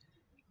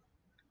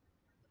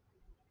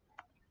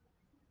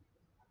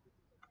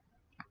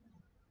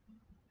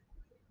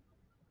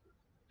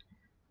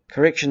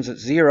 Corrections at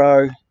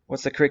 0.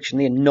 What's the correction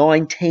there?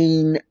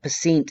 19%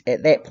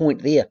 at that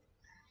point there.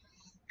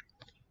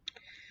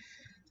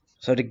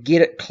 So to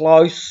get it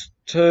close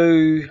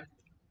to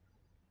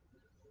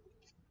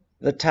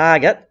the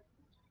target,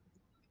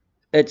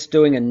 it's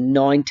doing a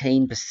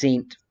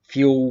 19%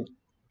 fuel,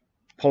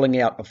 pulling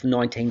out of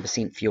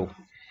 19% fuel.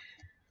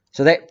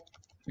 So that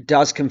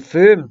does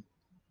confirm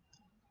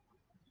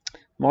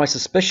my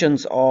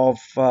suspicions of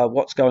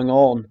what's going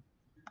on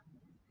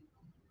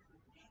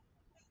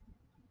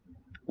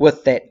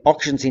with that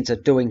oxygen sensor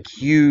doing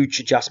huge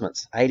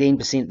adjustments.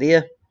 18%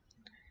 there.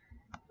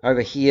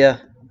 Over here,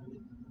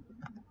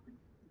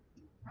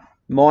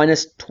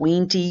 minus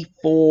 24%.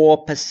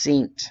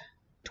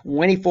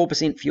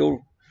 24%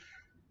 fuel.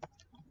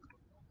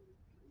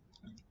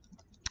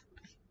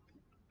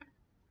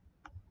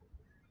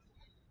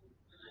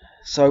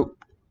 So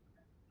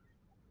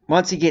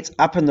once he gets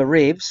up in the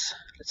revs,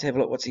 let's have a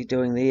look what's he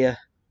doing there.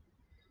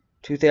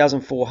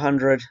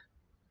 2,400.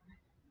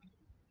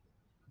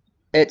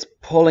 It's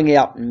pulling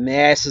out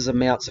massive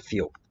amounts of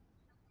fuel.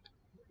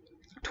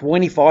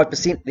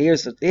 25%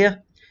 there's it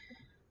there.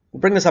 We'll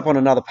bring this up on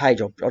another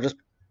page. I'll just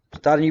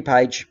start a new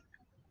page.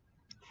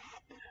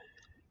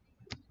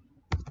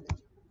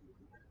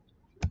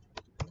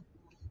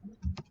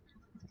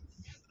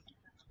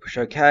 Push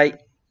OK.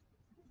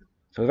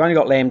 So we've only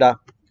got lambda.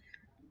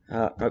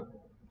 Nope.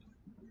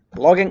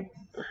 Logging.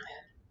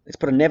 Let's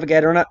put a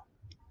navigator in it.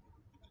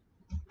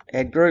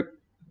 Add group.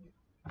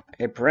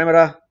 Add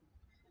parameter.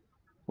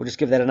 We'll just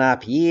give that an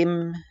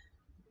RPM.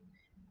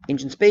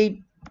 engine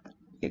speed.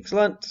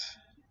 Excellent.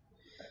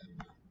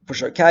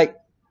 Push OK.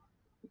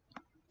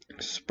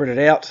 Spread it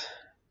out.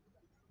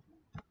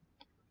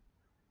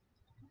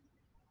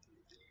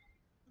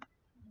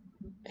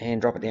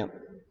 And drop it down.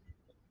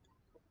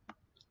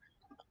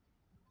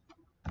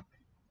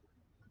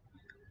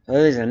 So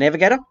there's a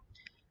navigator.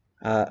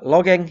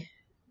 Logging.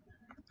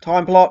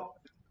 Time plot.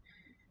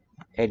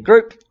 Add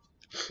group.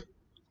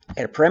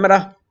 Add a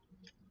parameter.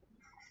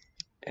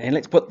 And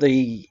let's put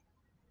the...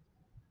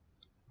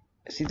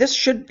 See, this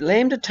should...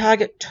 Lambda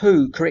target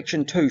 2,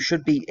 correction 2,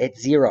 should be at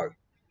 0.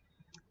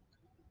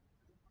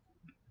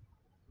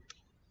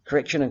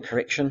 Correction and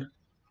correction.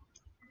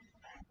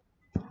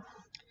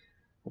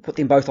 We'll put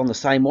them both on the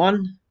same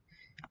one.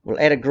 We'll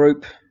add a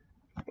group,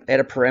 add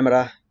a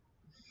parameter.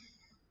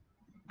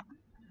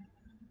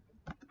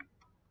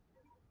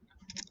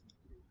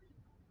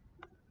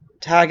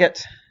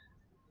 Target.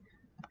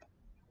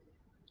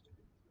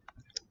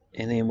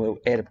 And then we'll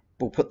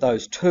put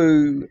those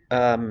two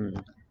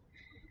lambda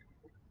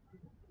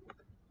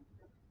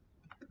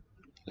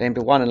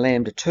 1 and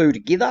lambda 2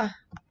 together.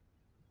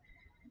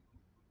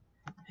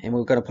 And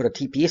we're going to put a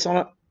TPS on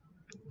it.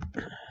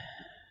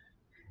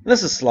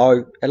 This is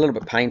slow, a little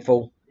bit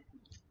painful.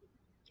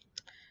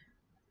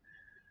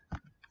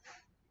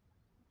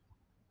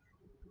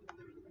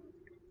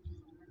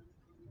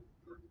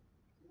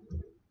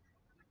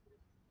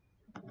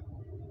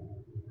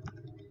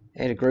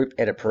 Add a group,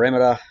 add a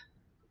parameter.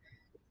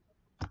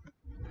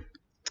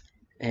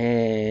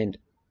 And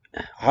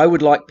I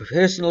would like,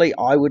 personally,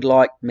 I would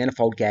like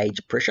manifold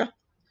gauge pressure.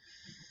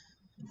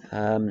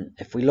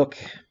 If we look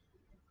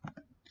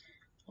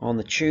on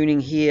the tuning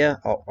here,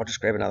 I'll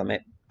just grab another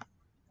map.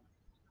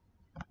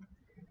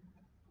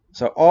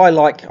 So I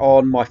like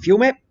on my fuel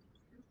map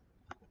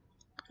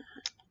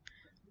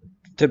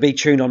to be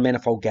tuned on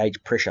manifold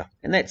gauge pressure,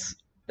 and it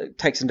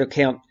takes into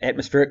account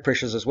atmospheric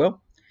pressures as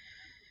well.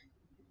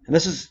 And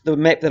this is the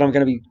map that I'm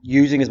going to be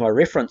using as my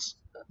reference.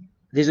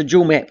 There's a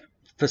dual map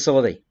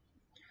facility,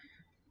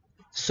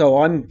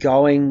 so I'm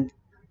going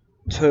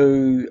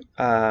to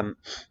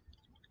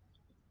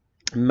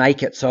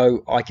make it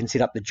so I can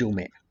set up the dual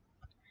map,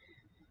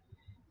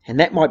 and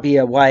that might be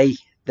a way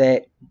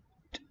that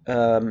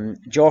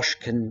Josh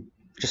can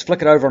just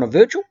flick it over on a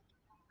virtual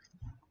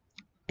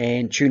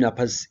and tune up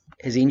his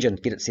engine,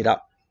 get it set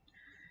up.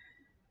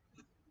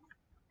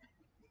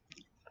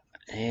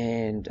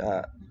 And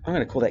I'm going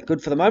to call that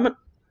good for the moment,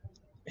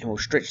 and we'll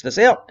stretch this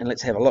out and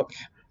let's have a look.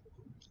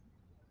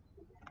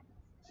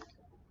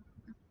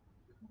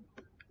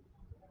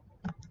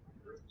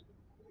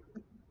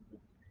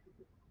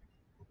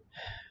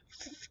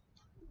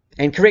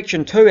 And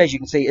correction 2, as you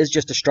can see, is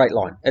just a straight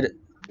line.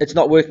 It's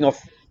not working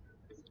off,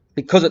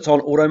 because it's on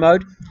auto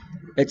mode,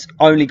 it's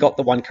only got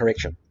the one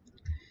correction.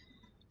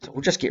 So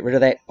we'll just get rid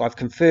of that. I've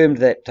confirmed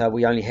that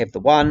we only have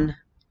the one.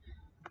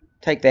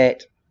 Take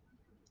that,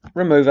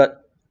 remove it,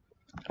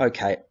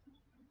 OK.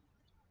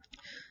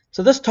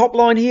 So this top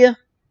line here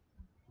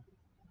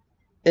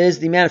is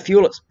the amount of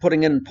fuel it's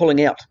putting in and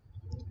pulling out.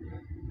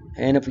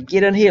 And if we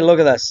get in here, look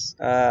at this.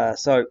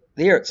 So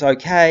there it's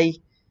OK.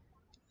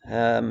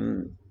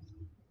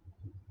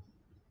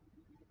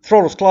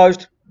 Throttle's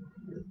closed.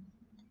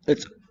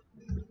 It's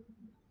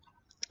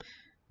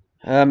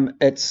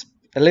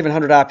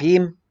 1100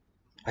 RPM.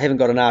 I haven't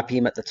got an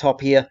RPM at the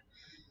top here.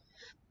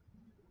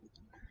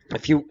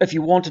 If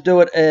you want to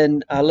do it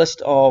in a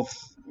list of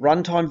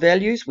runtime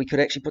values, we could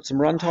actually put some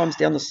runtimes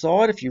down the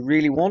side if you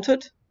really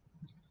wanted.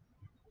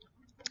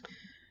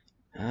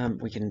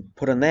 We can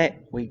put in that.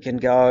 We can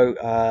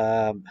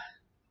go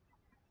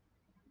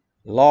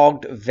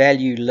logged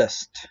value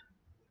list.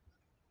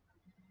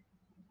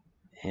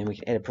 And we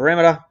can add a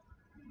parameter.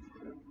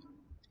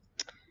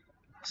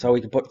 So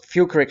we can put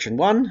fuel correction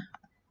 1.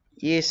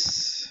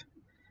 Yes.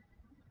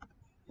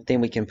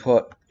 Then we can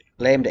put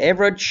lambda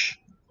average.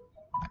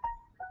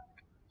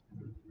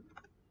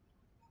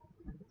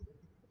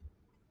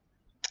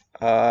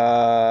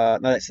 No,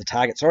 that's the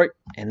target, sorry.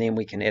 And then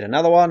we can add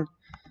another one.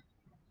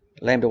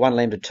 Lambda 1,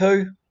 lambda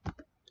 2.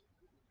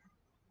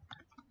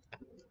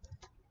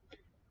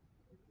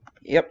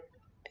 Yep.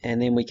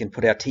 And then we can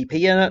put our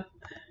TP in it.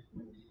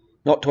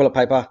 Not toilet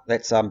paper,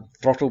 that's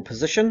throttle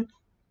position.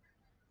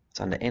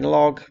 It's under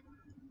analog.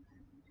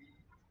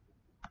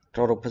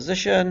 Throttle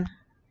position.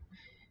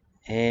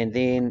 And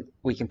then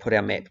we can put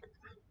our map.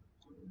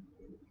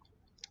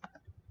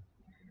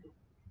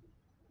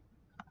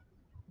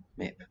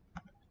 Map.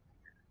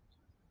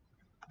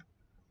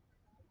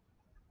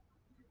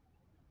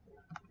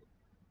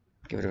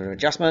 Give it a bit of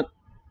adjustment.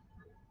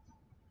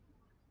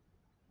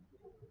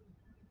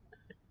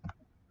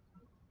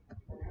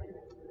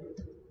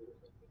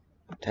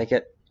 Take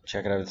it,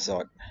 chuck it over the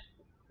side.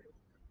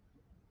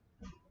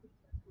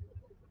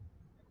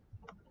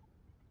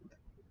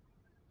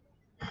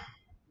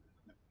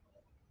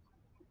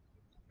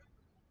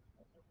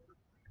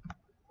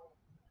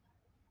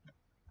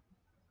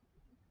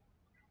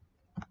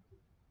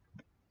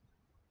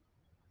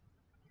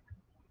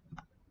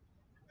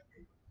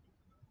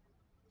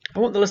 I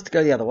want the list to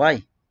go the other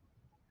way.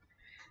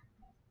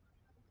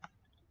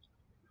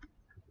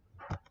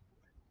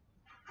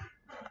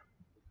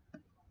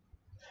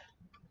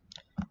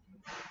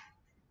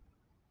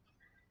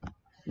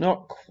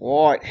 Not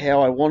quite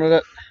how I wanted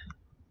it.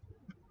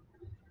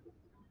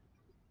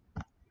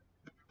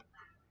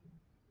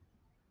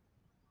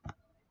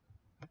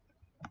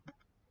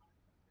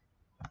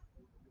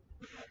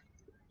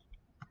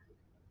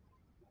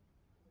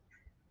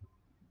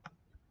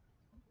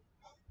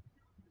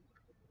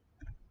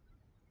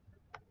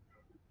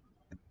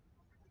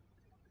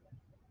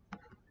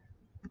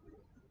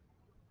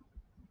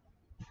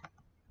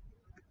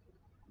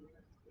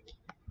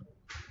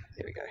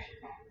 There we go.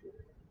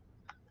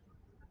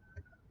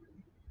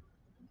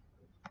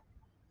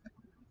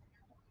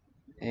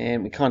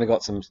 And we kind of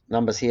got some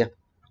numbers here.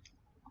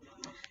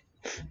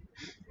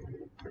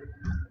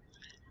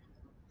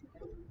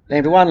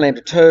 Lambda 1,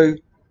 lambda 2,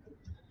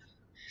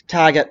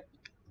 target,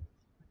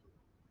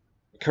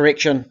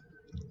 correction,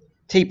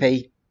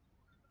 TP,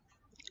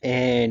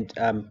 and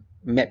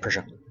mat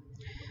pressure.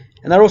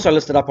 And they're also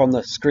listed up on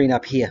the screen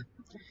up here,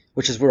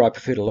 which is where I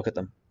prefer to look at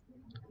them.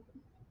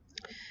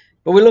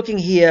 But we're looking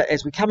here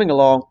as we're coming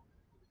along.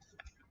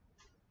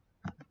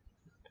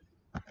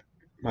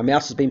 My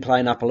mouse has been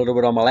playing up a little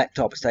bit on my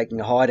laptop. It's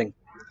taking a hiding.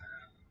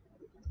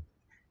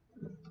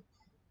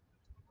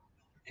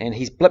 And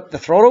he's blipped the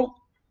throttle.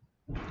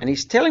 And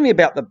he's telling me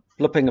about the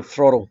blipping of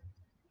throttle.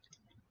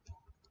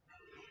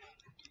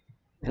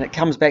 And it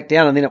comes back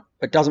down, and then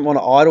it doesn't want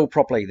to idle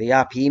properly. The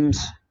RPMs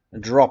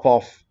drop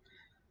off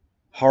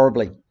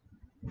horribly.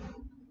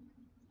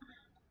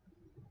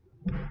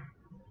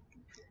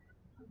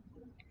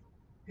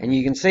 And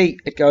you can see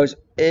it goes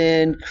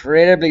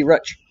incredibly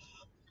rich.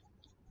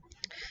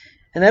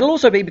 And that'll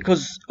also be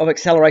because of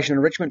acceleration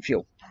enrichment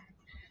fuel.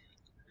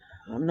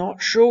 I'm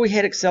not sure we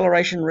had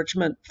acceleration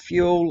enrichment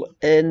fuel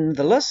in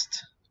the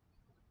list.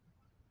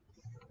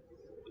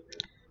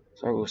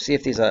 So we'll see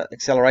if there's an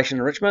acceleration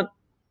enrichment.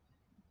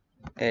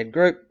 Add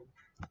group,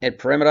 add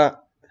parameter.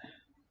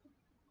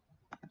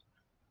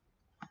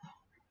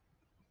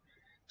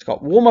 It's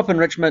got warm-up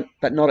enrichment,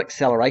 but not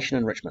acceleration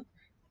enrichment.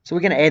 So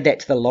we're going to add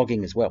that to the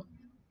logging as well.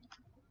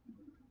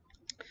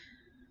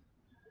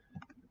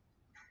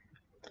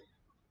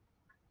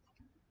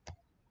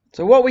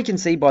 So what we can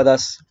see by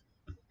this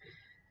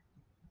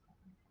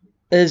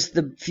is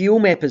the fuel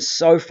map is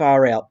so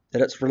far out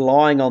that it's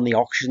relying on the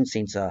oxygen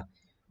sensor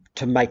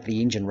to make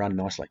the engine run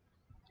nicely.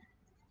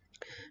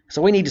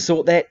 So we need to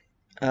sort that.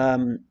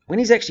 When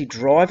he's actually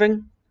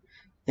driving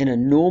in a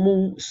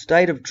normal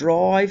state of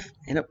drive,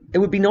 and it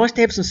would be nice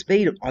to have some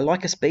speed. I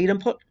like a speed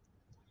input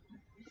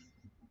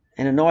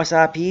and a nice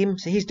RPM.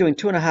 So he's doing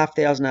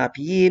 2,500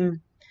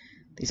 RPM.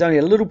 There's only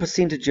a little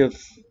percentage of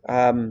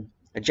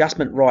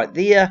adjustment right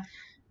there,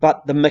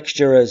 but the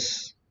mixture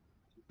is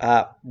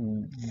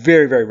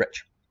very, very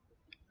rich.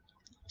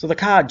 So the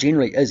car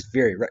generally is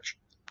very rich.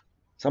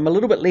 So I'm a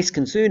little bit less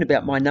concerned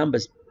about my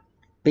numbers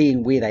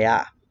being where they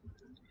are.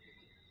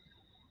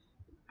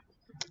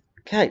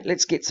 Okay,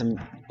 let's get some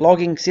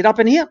logging set up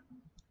in here.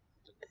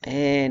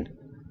 And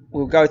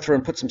we'll go through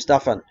and put some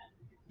stuff in.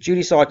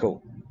 Duty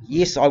cycle.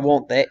 Yes, I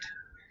want that.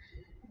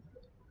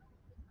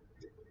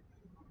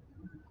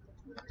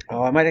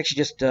 Oh, I might actually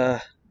just go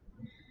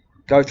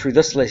through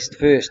this list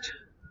first.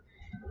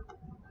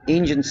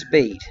 Engine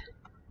speed.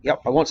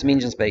 Yep, I want some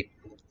engine speed.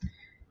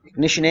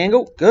 Ignition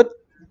angle, good.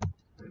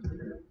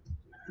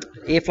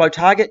 Airflow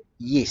target,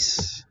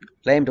 yes.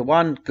 Lambda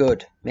 1,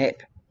 good.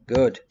 Map,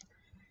 good.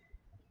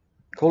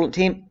 Coolant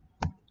temp,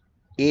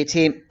 air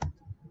temp,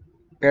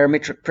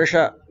 barometric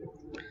pressure.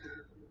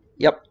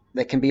 Yep,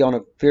 that can be on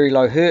a very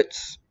low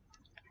hertz.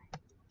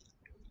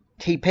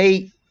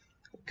 TP,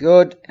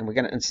 good. And we're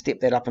going to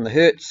step that up in the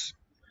hertz.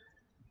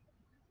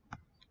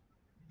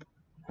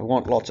 I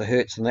want lots of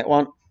hertz in that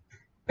one.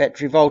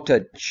 Battery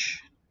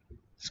voltage,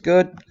 it's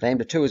good.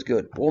 Lambda 2 is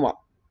good. Warm up.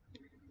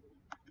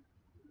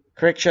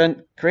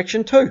 Correction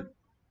 2.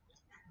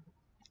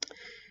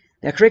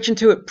 Now correction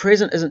 2 at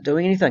present isn't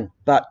doing anything,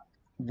 but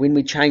when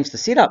we change the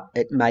setup,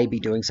 it may be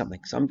doing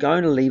something. So I'm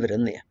going to leave it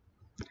in there.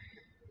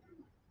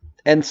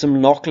 And some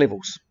knock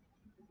levels.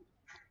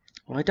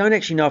 Well, I don't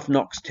actually know if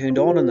knock's turned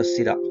on in this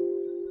setup.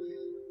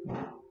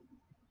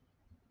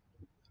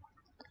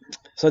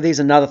 So there's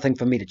another thing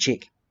for me to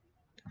check.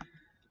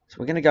 So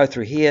we're going to go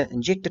through here,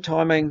 injector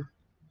timing,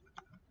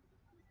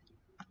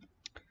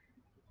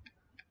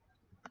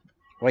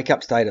 wake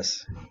up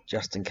status,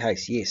 just in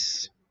case,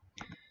 yes.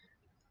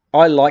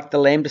 I like the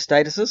lambda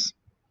statuses.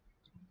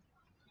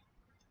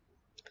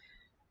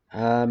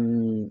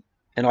 And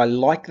I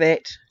like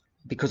that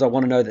because I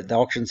want to know that the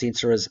oxygen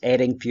sensor is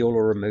adding fuel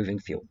or removing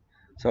fuel.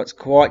 So it's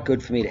quite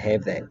good for me to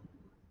have that.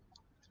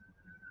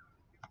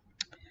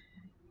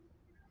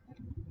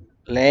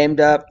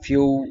 Lambda,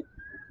 fuel,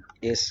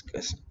 yes.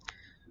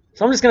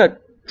 So I'm just going to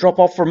drop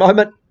off for a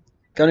moment.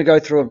 Going to go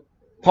through and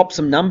pop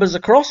some numbers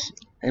across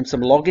and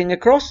some logging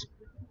across.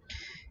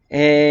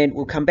 And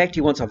we'll come back to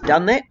you once I've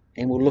done that,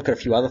 and we'll look at a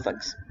few other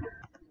things.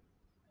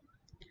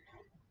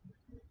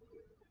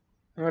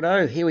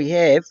 Righto, here we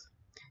have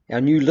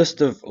our new list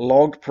of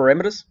logged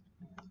parameters.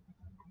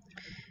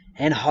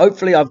 And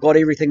hopefully I've got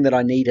everything that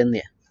I need in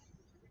there.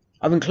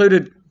 I've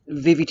included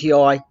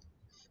VVti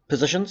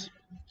positions,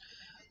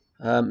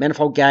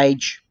 manifold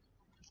gauge,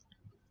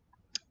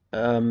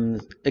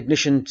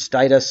 ignition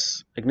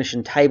status,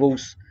 ignition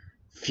tables,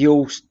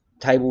 fuel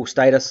table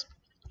status.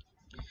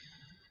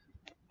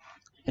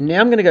 And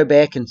now I'm going to go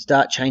back and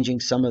start changing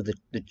some of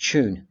the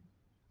tune.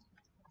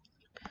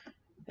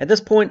 At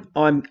this point,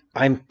 I'm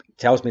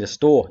tells me to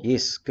store.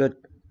 Yes, good.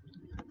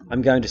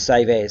 I'm going to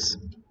save as.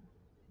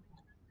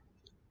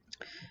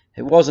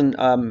 It wasn't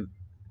in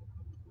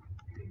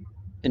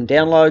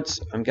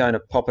downloads. I'm going to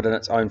pop it in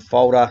its own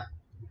folder.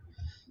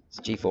 It's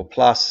G4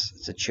 Plus.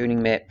 It's a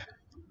tuning map.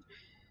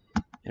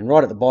 And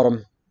right at the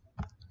bottom,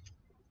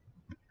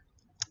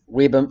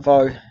 web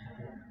info. And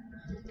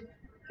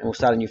we'll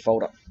start a new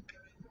folder.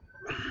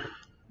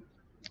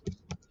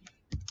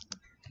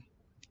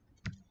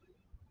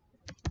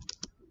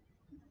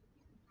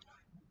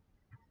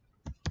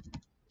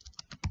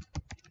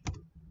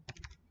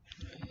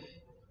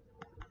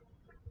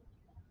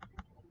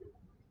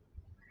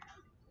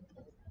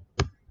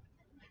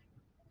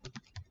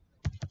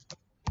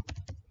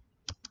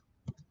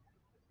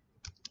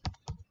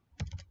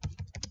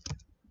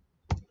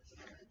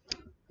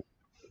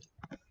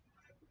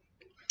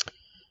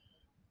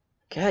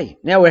 Okay,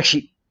 now we're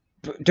actually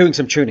doing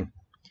some tuning.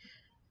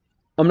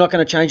 I'm not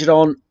going to change it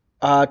on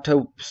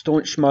to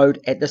staunch mode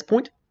at this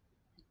point.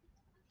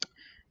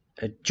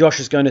 Josh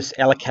is going to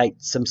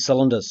allocate some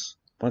cylinders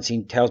once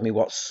he tells me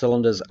what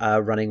cylinders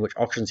are running which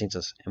oxygen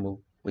sensors, and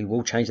we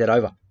will change that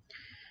over.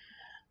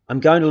 I'm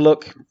going to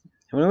look, and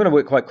I'm going to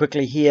work quite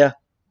quickly here.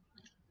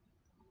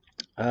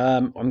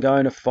 I'm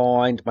going to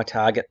find my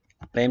target,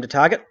 lambda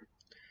target.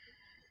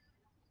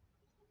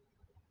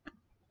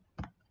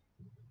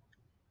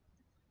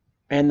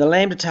 And the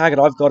lambda target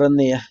I've got in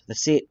there, the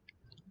set,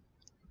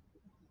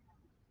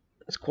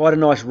 it's quite a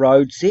nice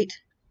road set.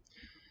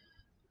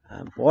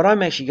 What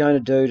I'm actually going to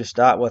do to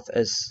start with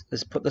is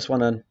put this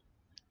one in,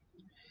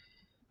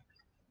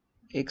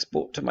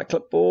 export to my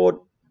clipboard.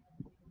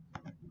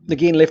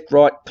 Again, left,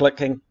 right,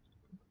 clicking,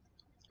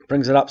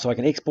 brings it up so I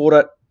can export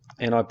it,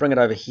 and I bring it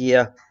over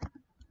here,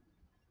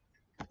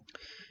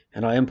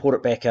 and I import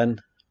it back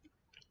in.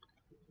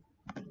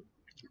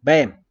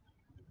 Bam.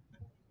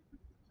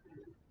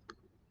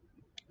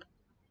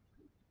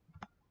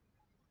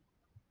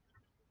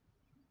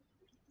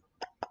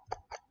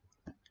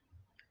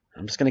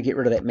 I'm just going to get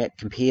rid of that map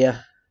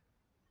compare.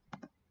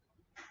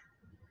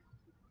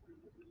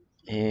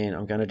 And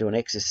I'm going to do an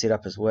access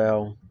setup as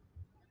well.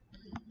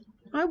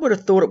 I would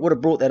have thought it would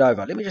have brought that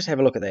over. Let me just have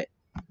a look at that.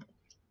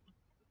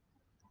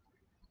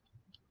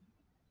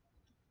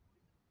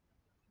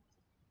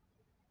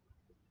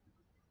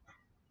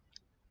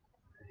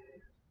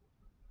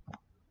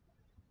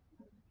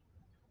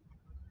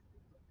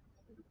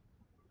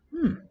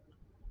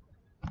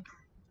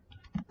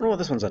 I wonder what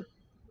this one's in.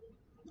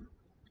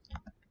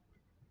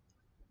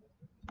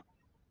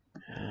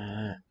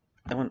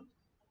 That one.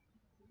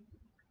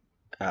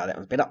 That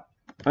one's better. I'm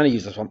going to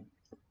use this one.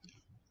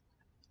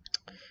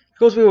 Of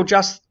course,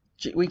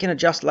 we can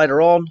adjust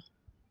later on.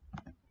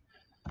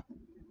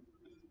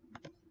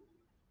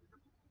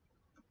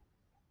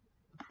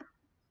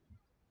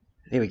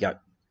 There we go.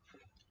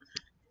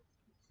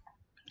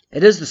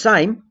 It is the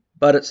same,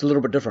 but it's a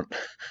little bit different.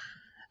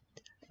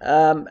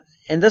 And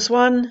this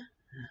one,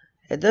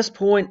 at this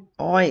point,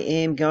 I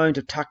am going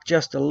to tuck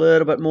just a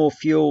little bit more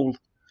fuel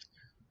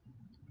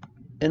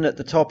in at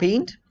the top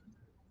end.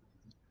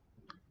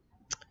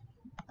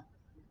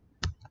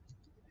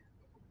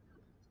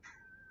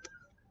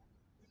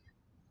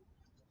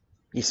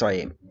 Yes, I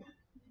am.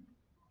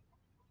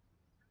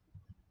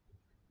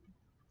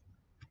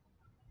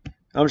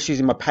 I'm just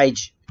using my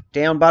page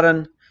down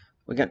button.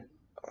 We're going.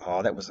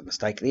 Oh, that was a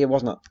mistake there,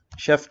 wasn't it?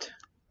 Shift.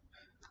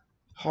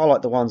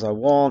 Highlight the ones I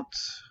want.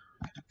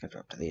 Go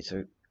up to there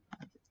too.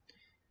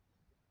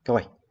 Go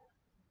away.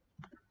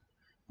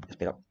 That's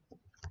better.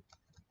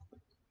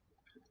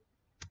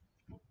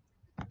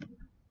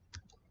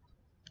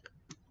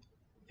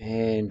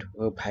 And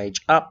we'll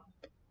page up.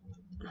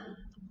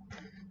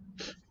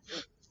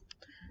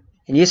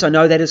 And yes, I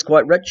know that is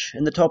quite rich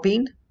in the top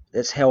end.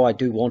 That's how I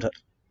do want it.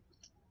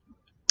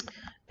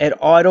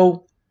 At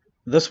idle,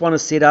 this one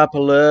is set up a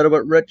little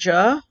bit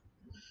richer.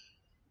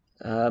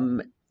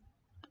 I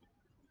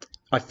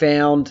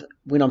found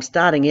when I'm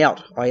starting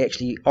out, I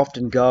actually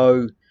often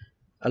go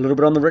a little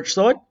bit on the rich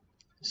side,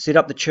 set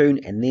up the tune,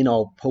 and then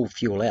I'll pull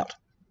fuel out.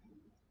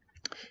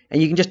 And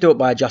you can just do it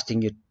by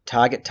adjusting your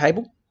target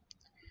table.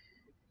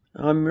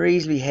 I'm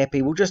reasonably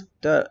happy. We'll just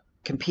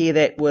compare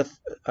that with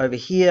over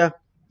here.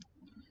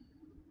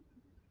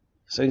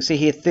 So you can see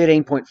here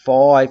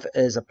 13.5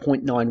 is a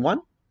 0.91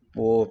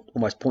 or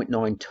almost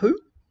 0.92.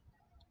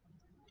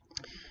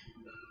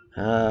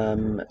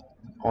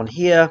 On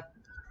here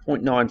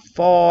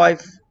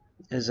 0.95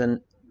 is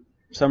in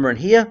somewhere in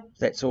here.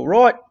 That's all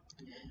right.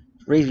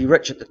 Reasonably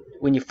rich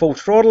when you full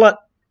throttle it,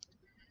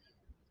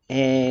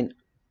 and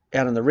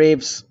out in the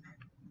revs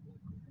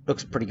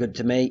looks pretty good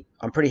to me.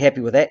 I'm pretty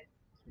happy with that.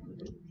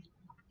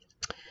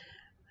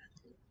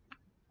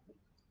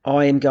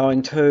 I am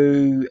going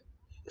to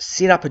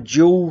set up a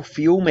dual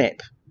fuel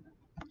map.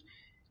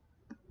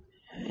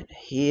 And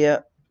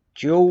here,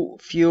 dual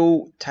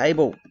fuel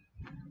table.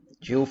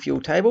 dual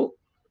fuel table.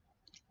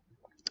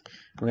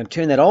 We're going to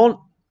turn that on.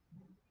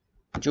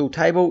 Dual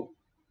table,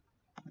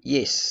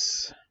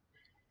 yes.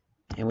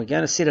 And we're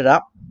going to set it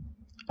up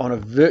on a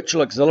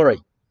virtual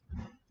auxiliary.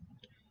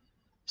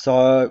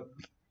 So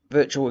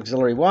virtual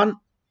auxiliary 1,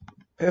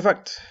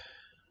 perfect.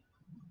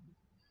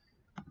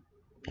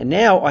 And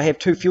now I have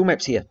two fuel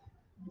maps here.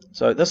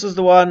 So this is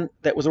the one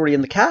that was already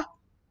in the car,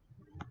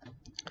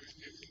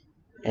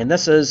 and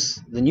this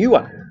is the new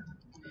one.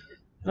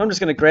 And I'm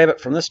just going to grab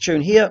it from this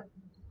tune here,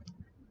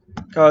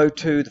 go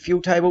to the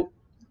fuel table.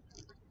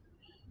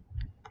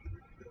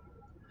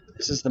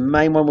 This is the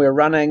main one we're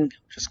running.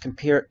 Just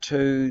compare it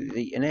to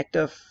the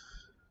inactive.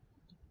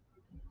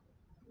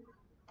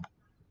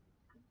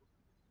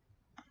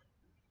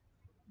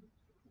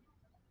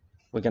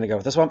 We're going to go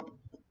with this one.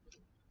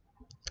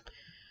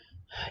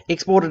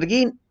 Export it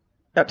again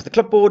out to the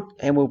clipboard,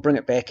 and we'll bring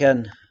it back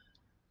in.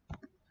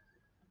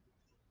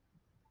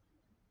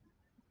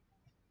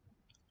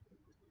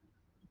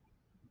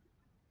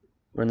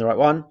 We're in the right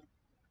one.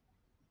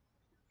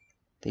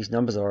 These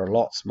numbers are a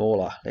lot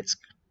smaller. Let's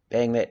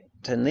bang that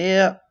in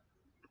there.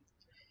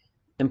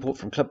 Import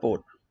from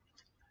clipboard.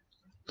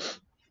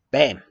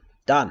 Bam,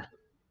 done.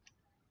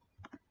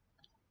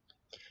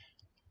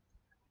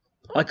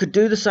 I could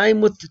do the same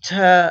with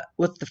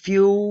the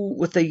fuel,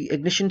 with the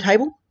ignition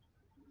table.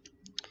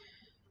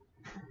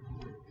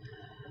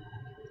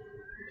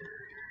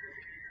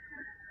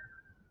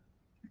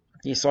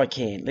 Yes, I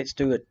can. Let's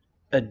do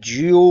a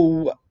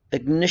dual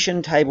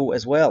ignition table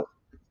as well.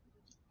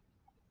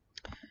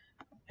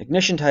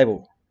 Ignition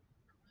table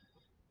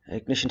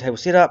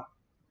setup.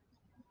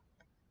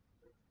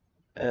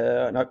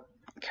 No,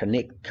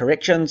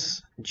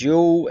 corrections.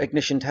 Dual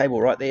ignition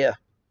table right there.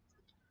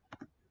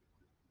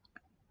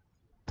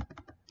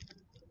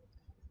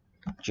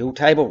 Dual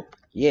table,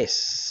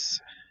 yes.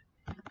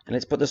 And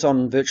let's put this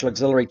on virtual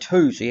auxiliary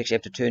 2, so you actually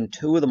have to turn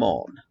two of them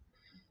on.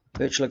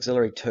 Virtual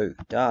auxiliary 2,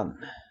 done.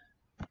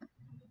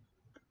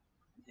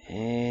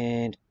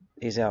 And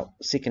there's our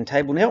second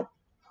table now.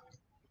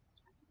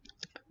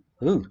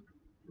 Ooh.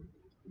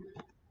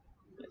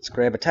 Let's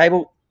grab a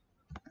table.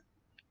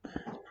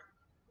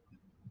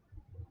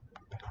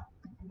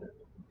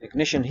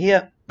 Ignition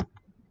here.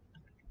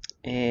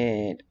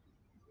 And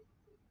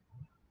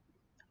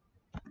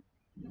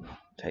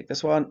take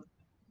this one.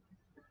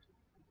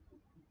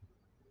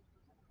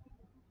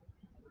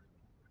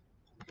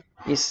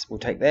 Yes, we'll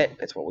take that.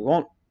 That's what we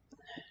want.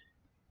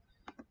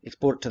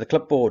 Export it to the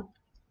clipboard.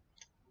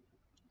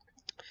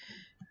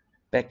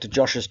 Back to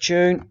Josh's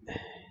tune.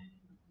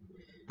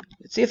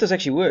 Let's see if this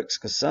actually works,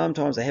 because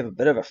sometimes they have a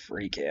bit of a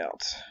freak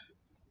out.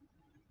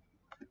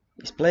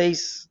 Yes,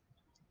 please.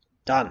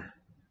 Done.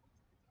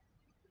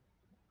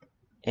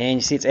 And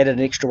you see it's added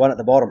an extra one at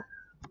the bottom.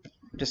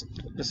 Just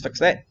fix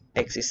that.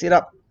 Access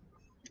setup.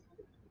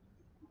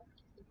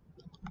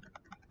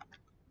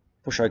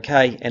 Push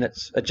OK, and it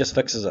just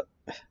fixes it.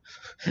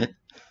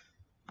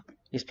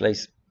 Yes,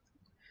 please.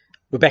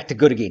 We're back to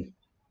good again.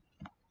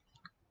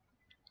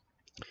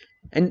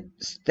 And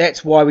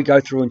that's why we go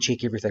through and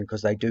check everything,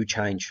 because they do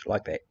change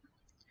like that.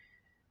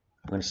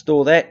 I'm going to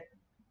store that.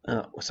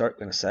 Sorry, I'm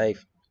going to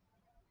save.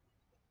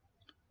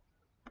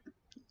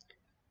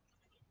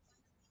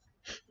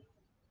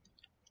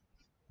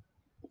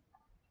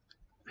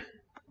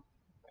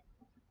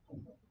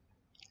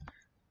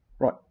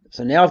 Right,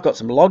 so now I've got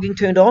some logging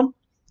turned on.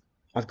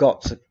 I've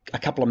got a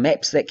couple of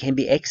maps that can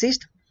be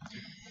accessed.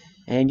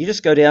 And you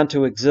just go down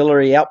to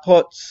auxiliary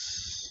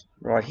outputs,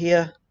 right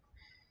here.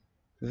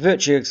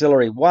 Virtual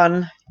auxiliary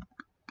 1,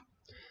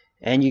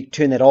 and you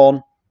turn that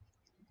on,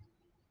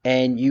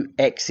 and you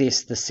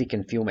access the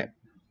second fuel map,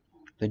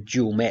 the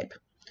dual map,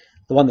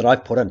 the one that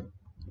I've put in.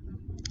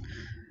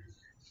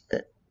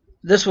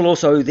 This will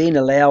also then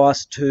allow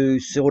us to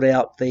sort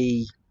out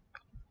the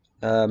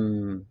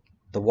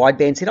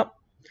wideband setup,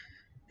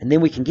 and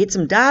then we can get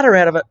some data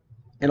out of it,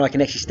 and I can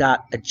actually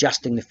start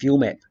adjusting the fuel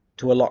map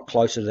to a lot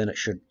closer than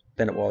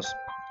it was.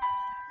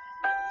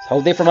 So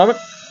hold there for a moment.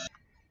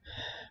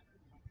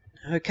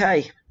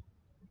 Okay,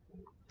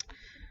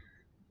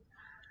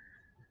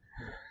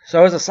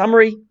 so as a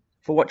summary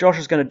for what Josh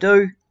is going to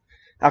do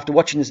after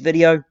watching this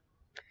video,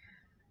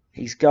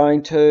 he's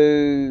going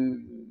to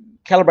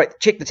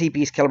check the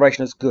TPS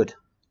calibration is good,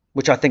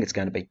 which I think it's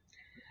going to be,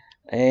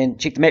 and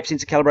check the map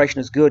sensor calibration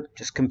is good.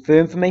 Just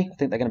confirm for me. I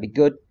think they're going to be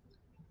good.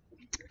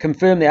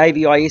 Confirm the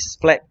AVIS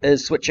flap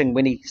is switching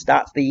when he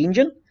starts the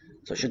engine,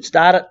 so it should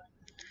start it,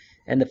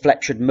 and the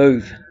flap should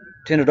move.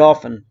 Turn it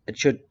off, and it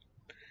should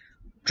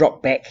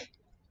drop back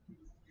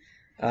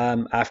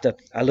after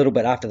a little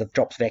bit after the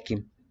drops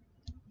vacuum.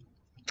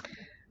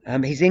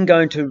 He's then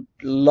going to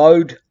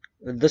load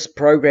this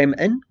program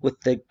in with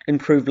the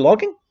improved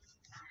logging,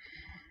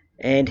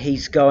 and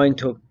he's going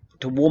to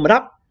warm it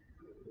up,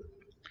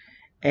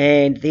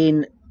 and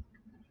then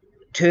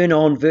turn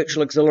on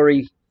virtual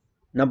auxiliary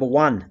number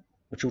 1,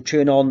 which will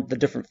turn on the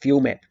different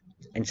fuel map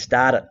and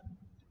start it.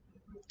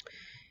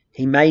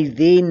 He may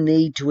then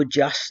need to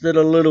adjust it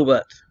a little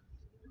bit.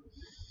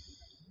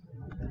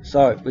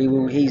 So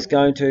he's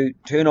going to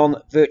turn on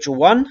virtual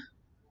 1,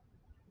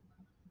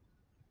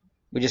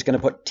 we're just going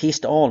to put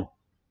test on.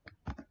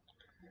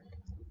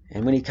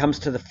 And when he comes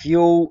to the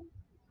fuel,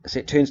 so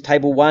it turns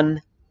table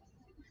 1.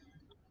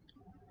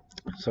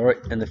 Sorry,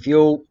 and the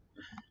fuel.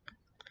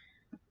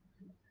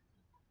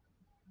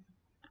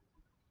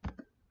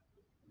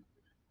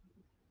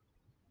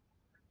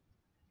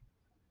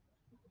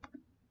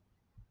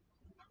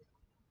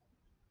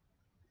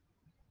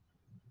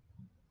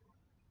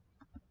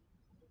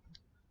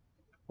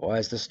 Why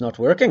is this not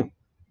working?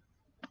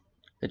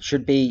 It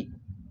should be,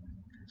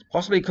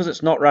 possibly because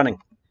it's not running.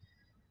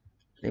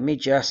 Let me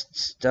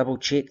just double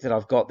check that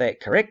I've got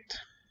that correct.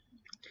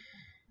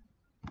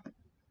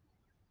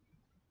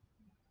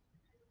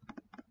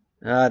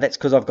 That's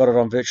because I've got it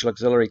on virtual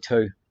auxiliary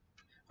too.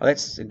 Oh,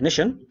 that's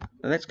ignition.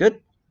 Oh, that's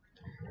good.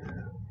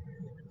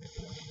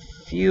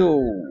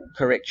 Fuel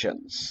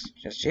corrections.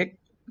 Just check.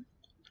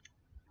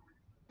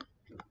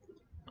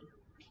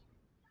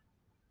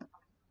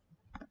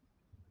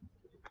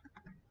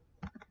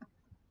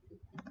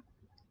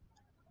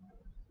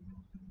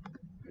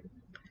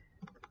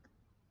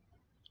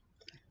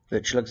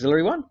 Virtual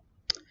auxiliary 1.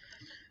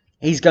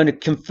 He's going to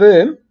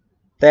confirm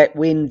that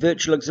when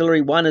virtual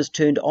auxiliary 1 is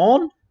turned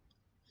on,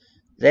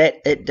 that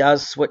it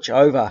does switch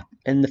over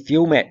in the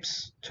fuel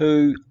maps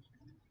to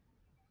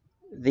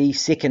the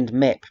second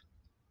map.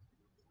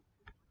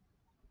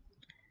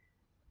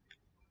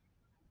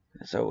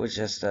 So it was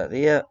just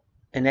there,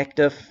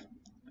 inactive.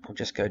 I'll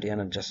just go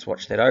down and just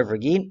swatch that over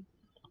again.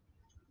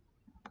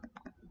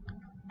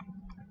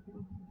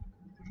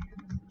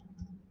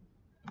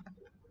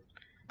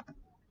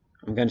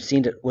 I'm going to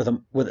send it with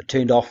it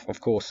turned off,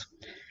 of course.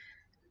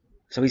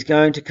 So he's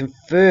going to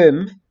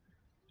confirm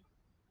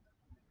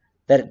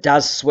that it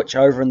does switch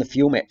over in the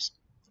fuel maps.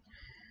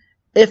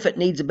 If it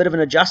needs a bit of an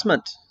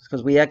adjustment,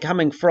 because we are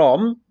coming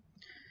from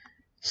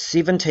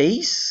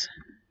 70s,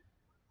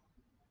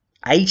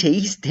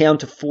 80s down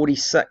to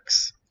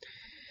 46.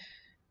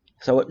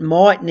 So it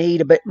might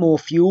need a bit more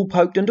fuel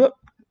poked into it.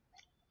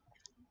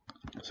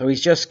 So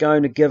he's just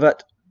going to give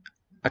it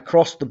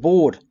across the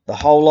board, the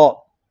whole lot.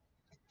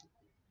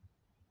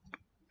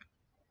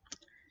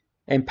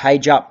 And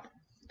page up.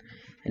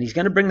 And he's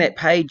going to bring that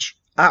page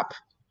up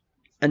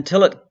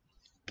until it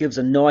gives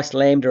a nice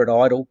lambda at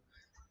idle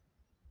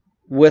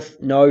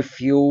with no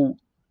fuel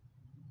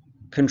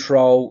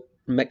control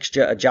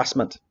mixture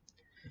adjustment.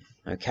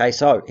 Okay,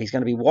 so he's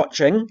going to be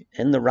watching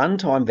in the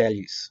runtime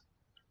values.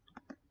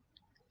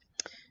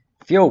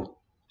 Fuel.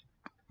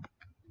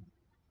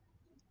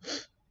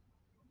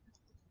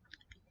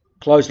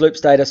 Closed loop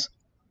status.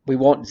 We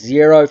want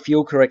 0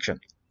 fuel correction.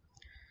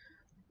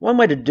 One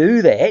way to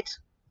do that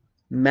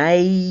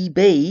may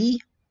be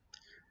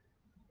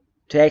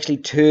to actually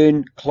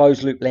turn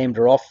closed loop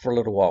lambda off for a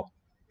little while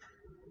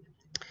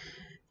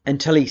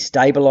until he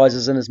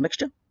stabilizes in his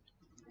mixture.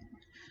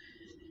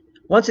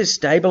 Once it's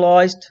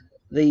stabilized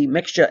the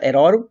mixture at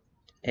idle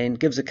and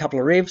gives a couple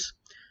of revs,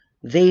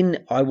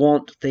 then I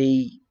want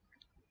the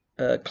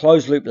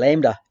closed loop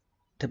lambda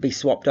to be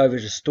swapped over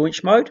to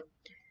staunch mode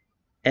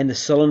and the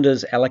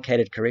cylinders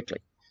allocated correctly.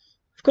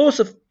 Of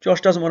course, if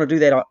Josh doesn't want to do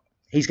that,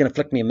 he's going to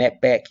flick me a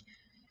map back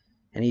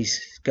and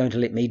he's going to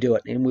let me do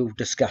it, and we'll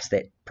discuss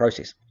that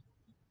process.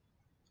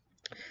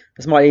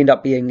 This might end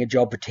up being a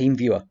job for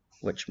TeamViewer,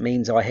 which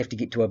means I have to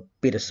get to a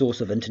better source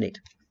of internet.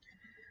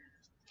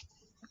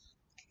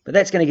 But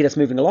that's going to get us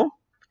moving along.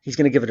 He's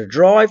going to give it a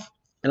drive,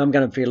 and I'm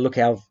going to be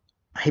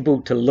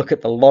able to look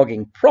at the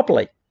logging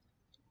properly.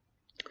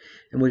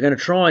 And we're going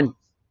to try and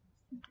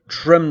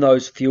trim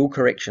those fuel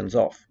corrections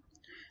off.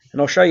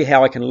 And I'll show you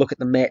how I can look at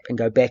the map and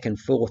go back and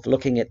forth,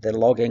 looking at the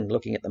logging,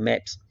 looking at the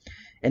maps,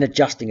 and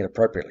adjusting it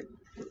appropriately.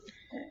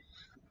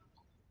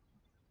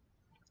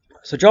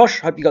 So Josh,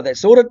 hope you got that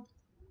sorted.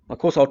 Of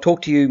course, I'll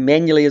talk to you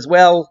manually as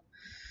well.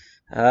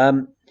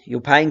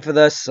 You're paying for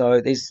this, so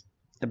there's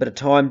a bit of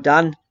time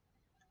done.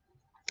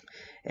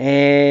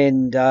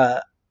 And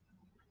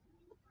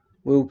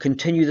we'll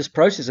continue this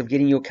process of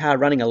getting your car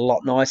running a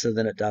lot nicer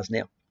than it does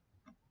now.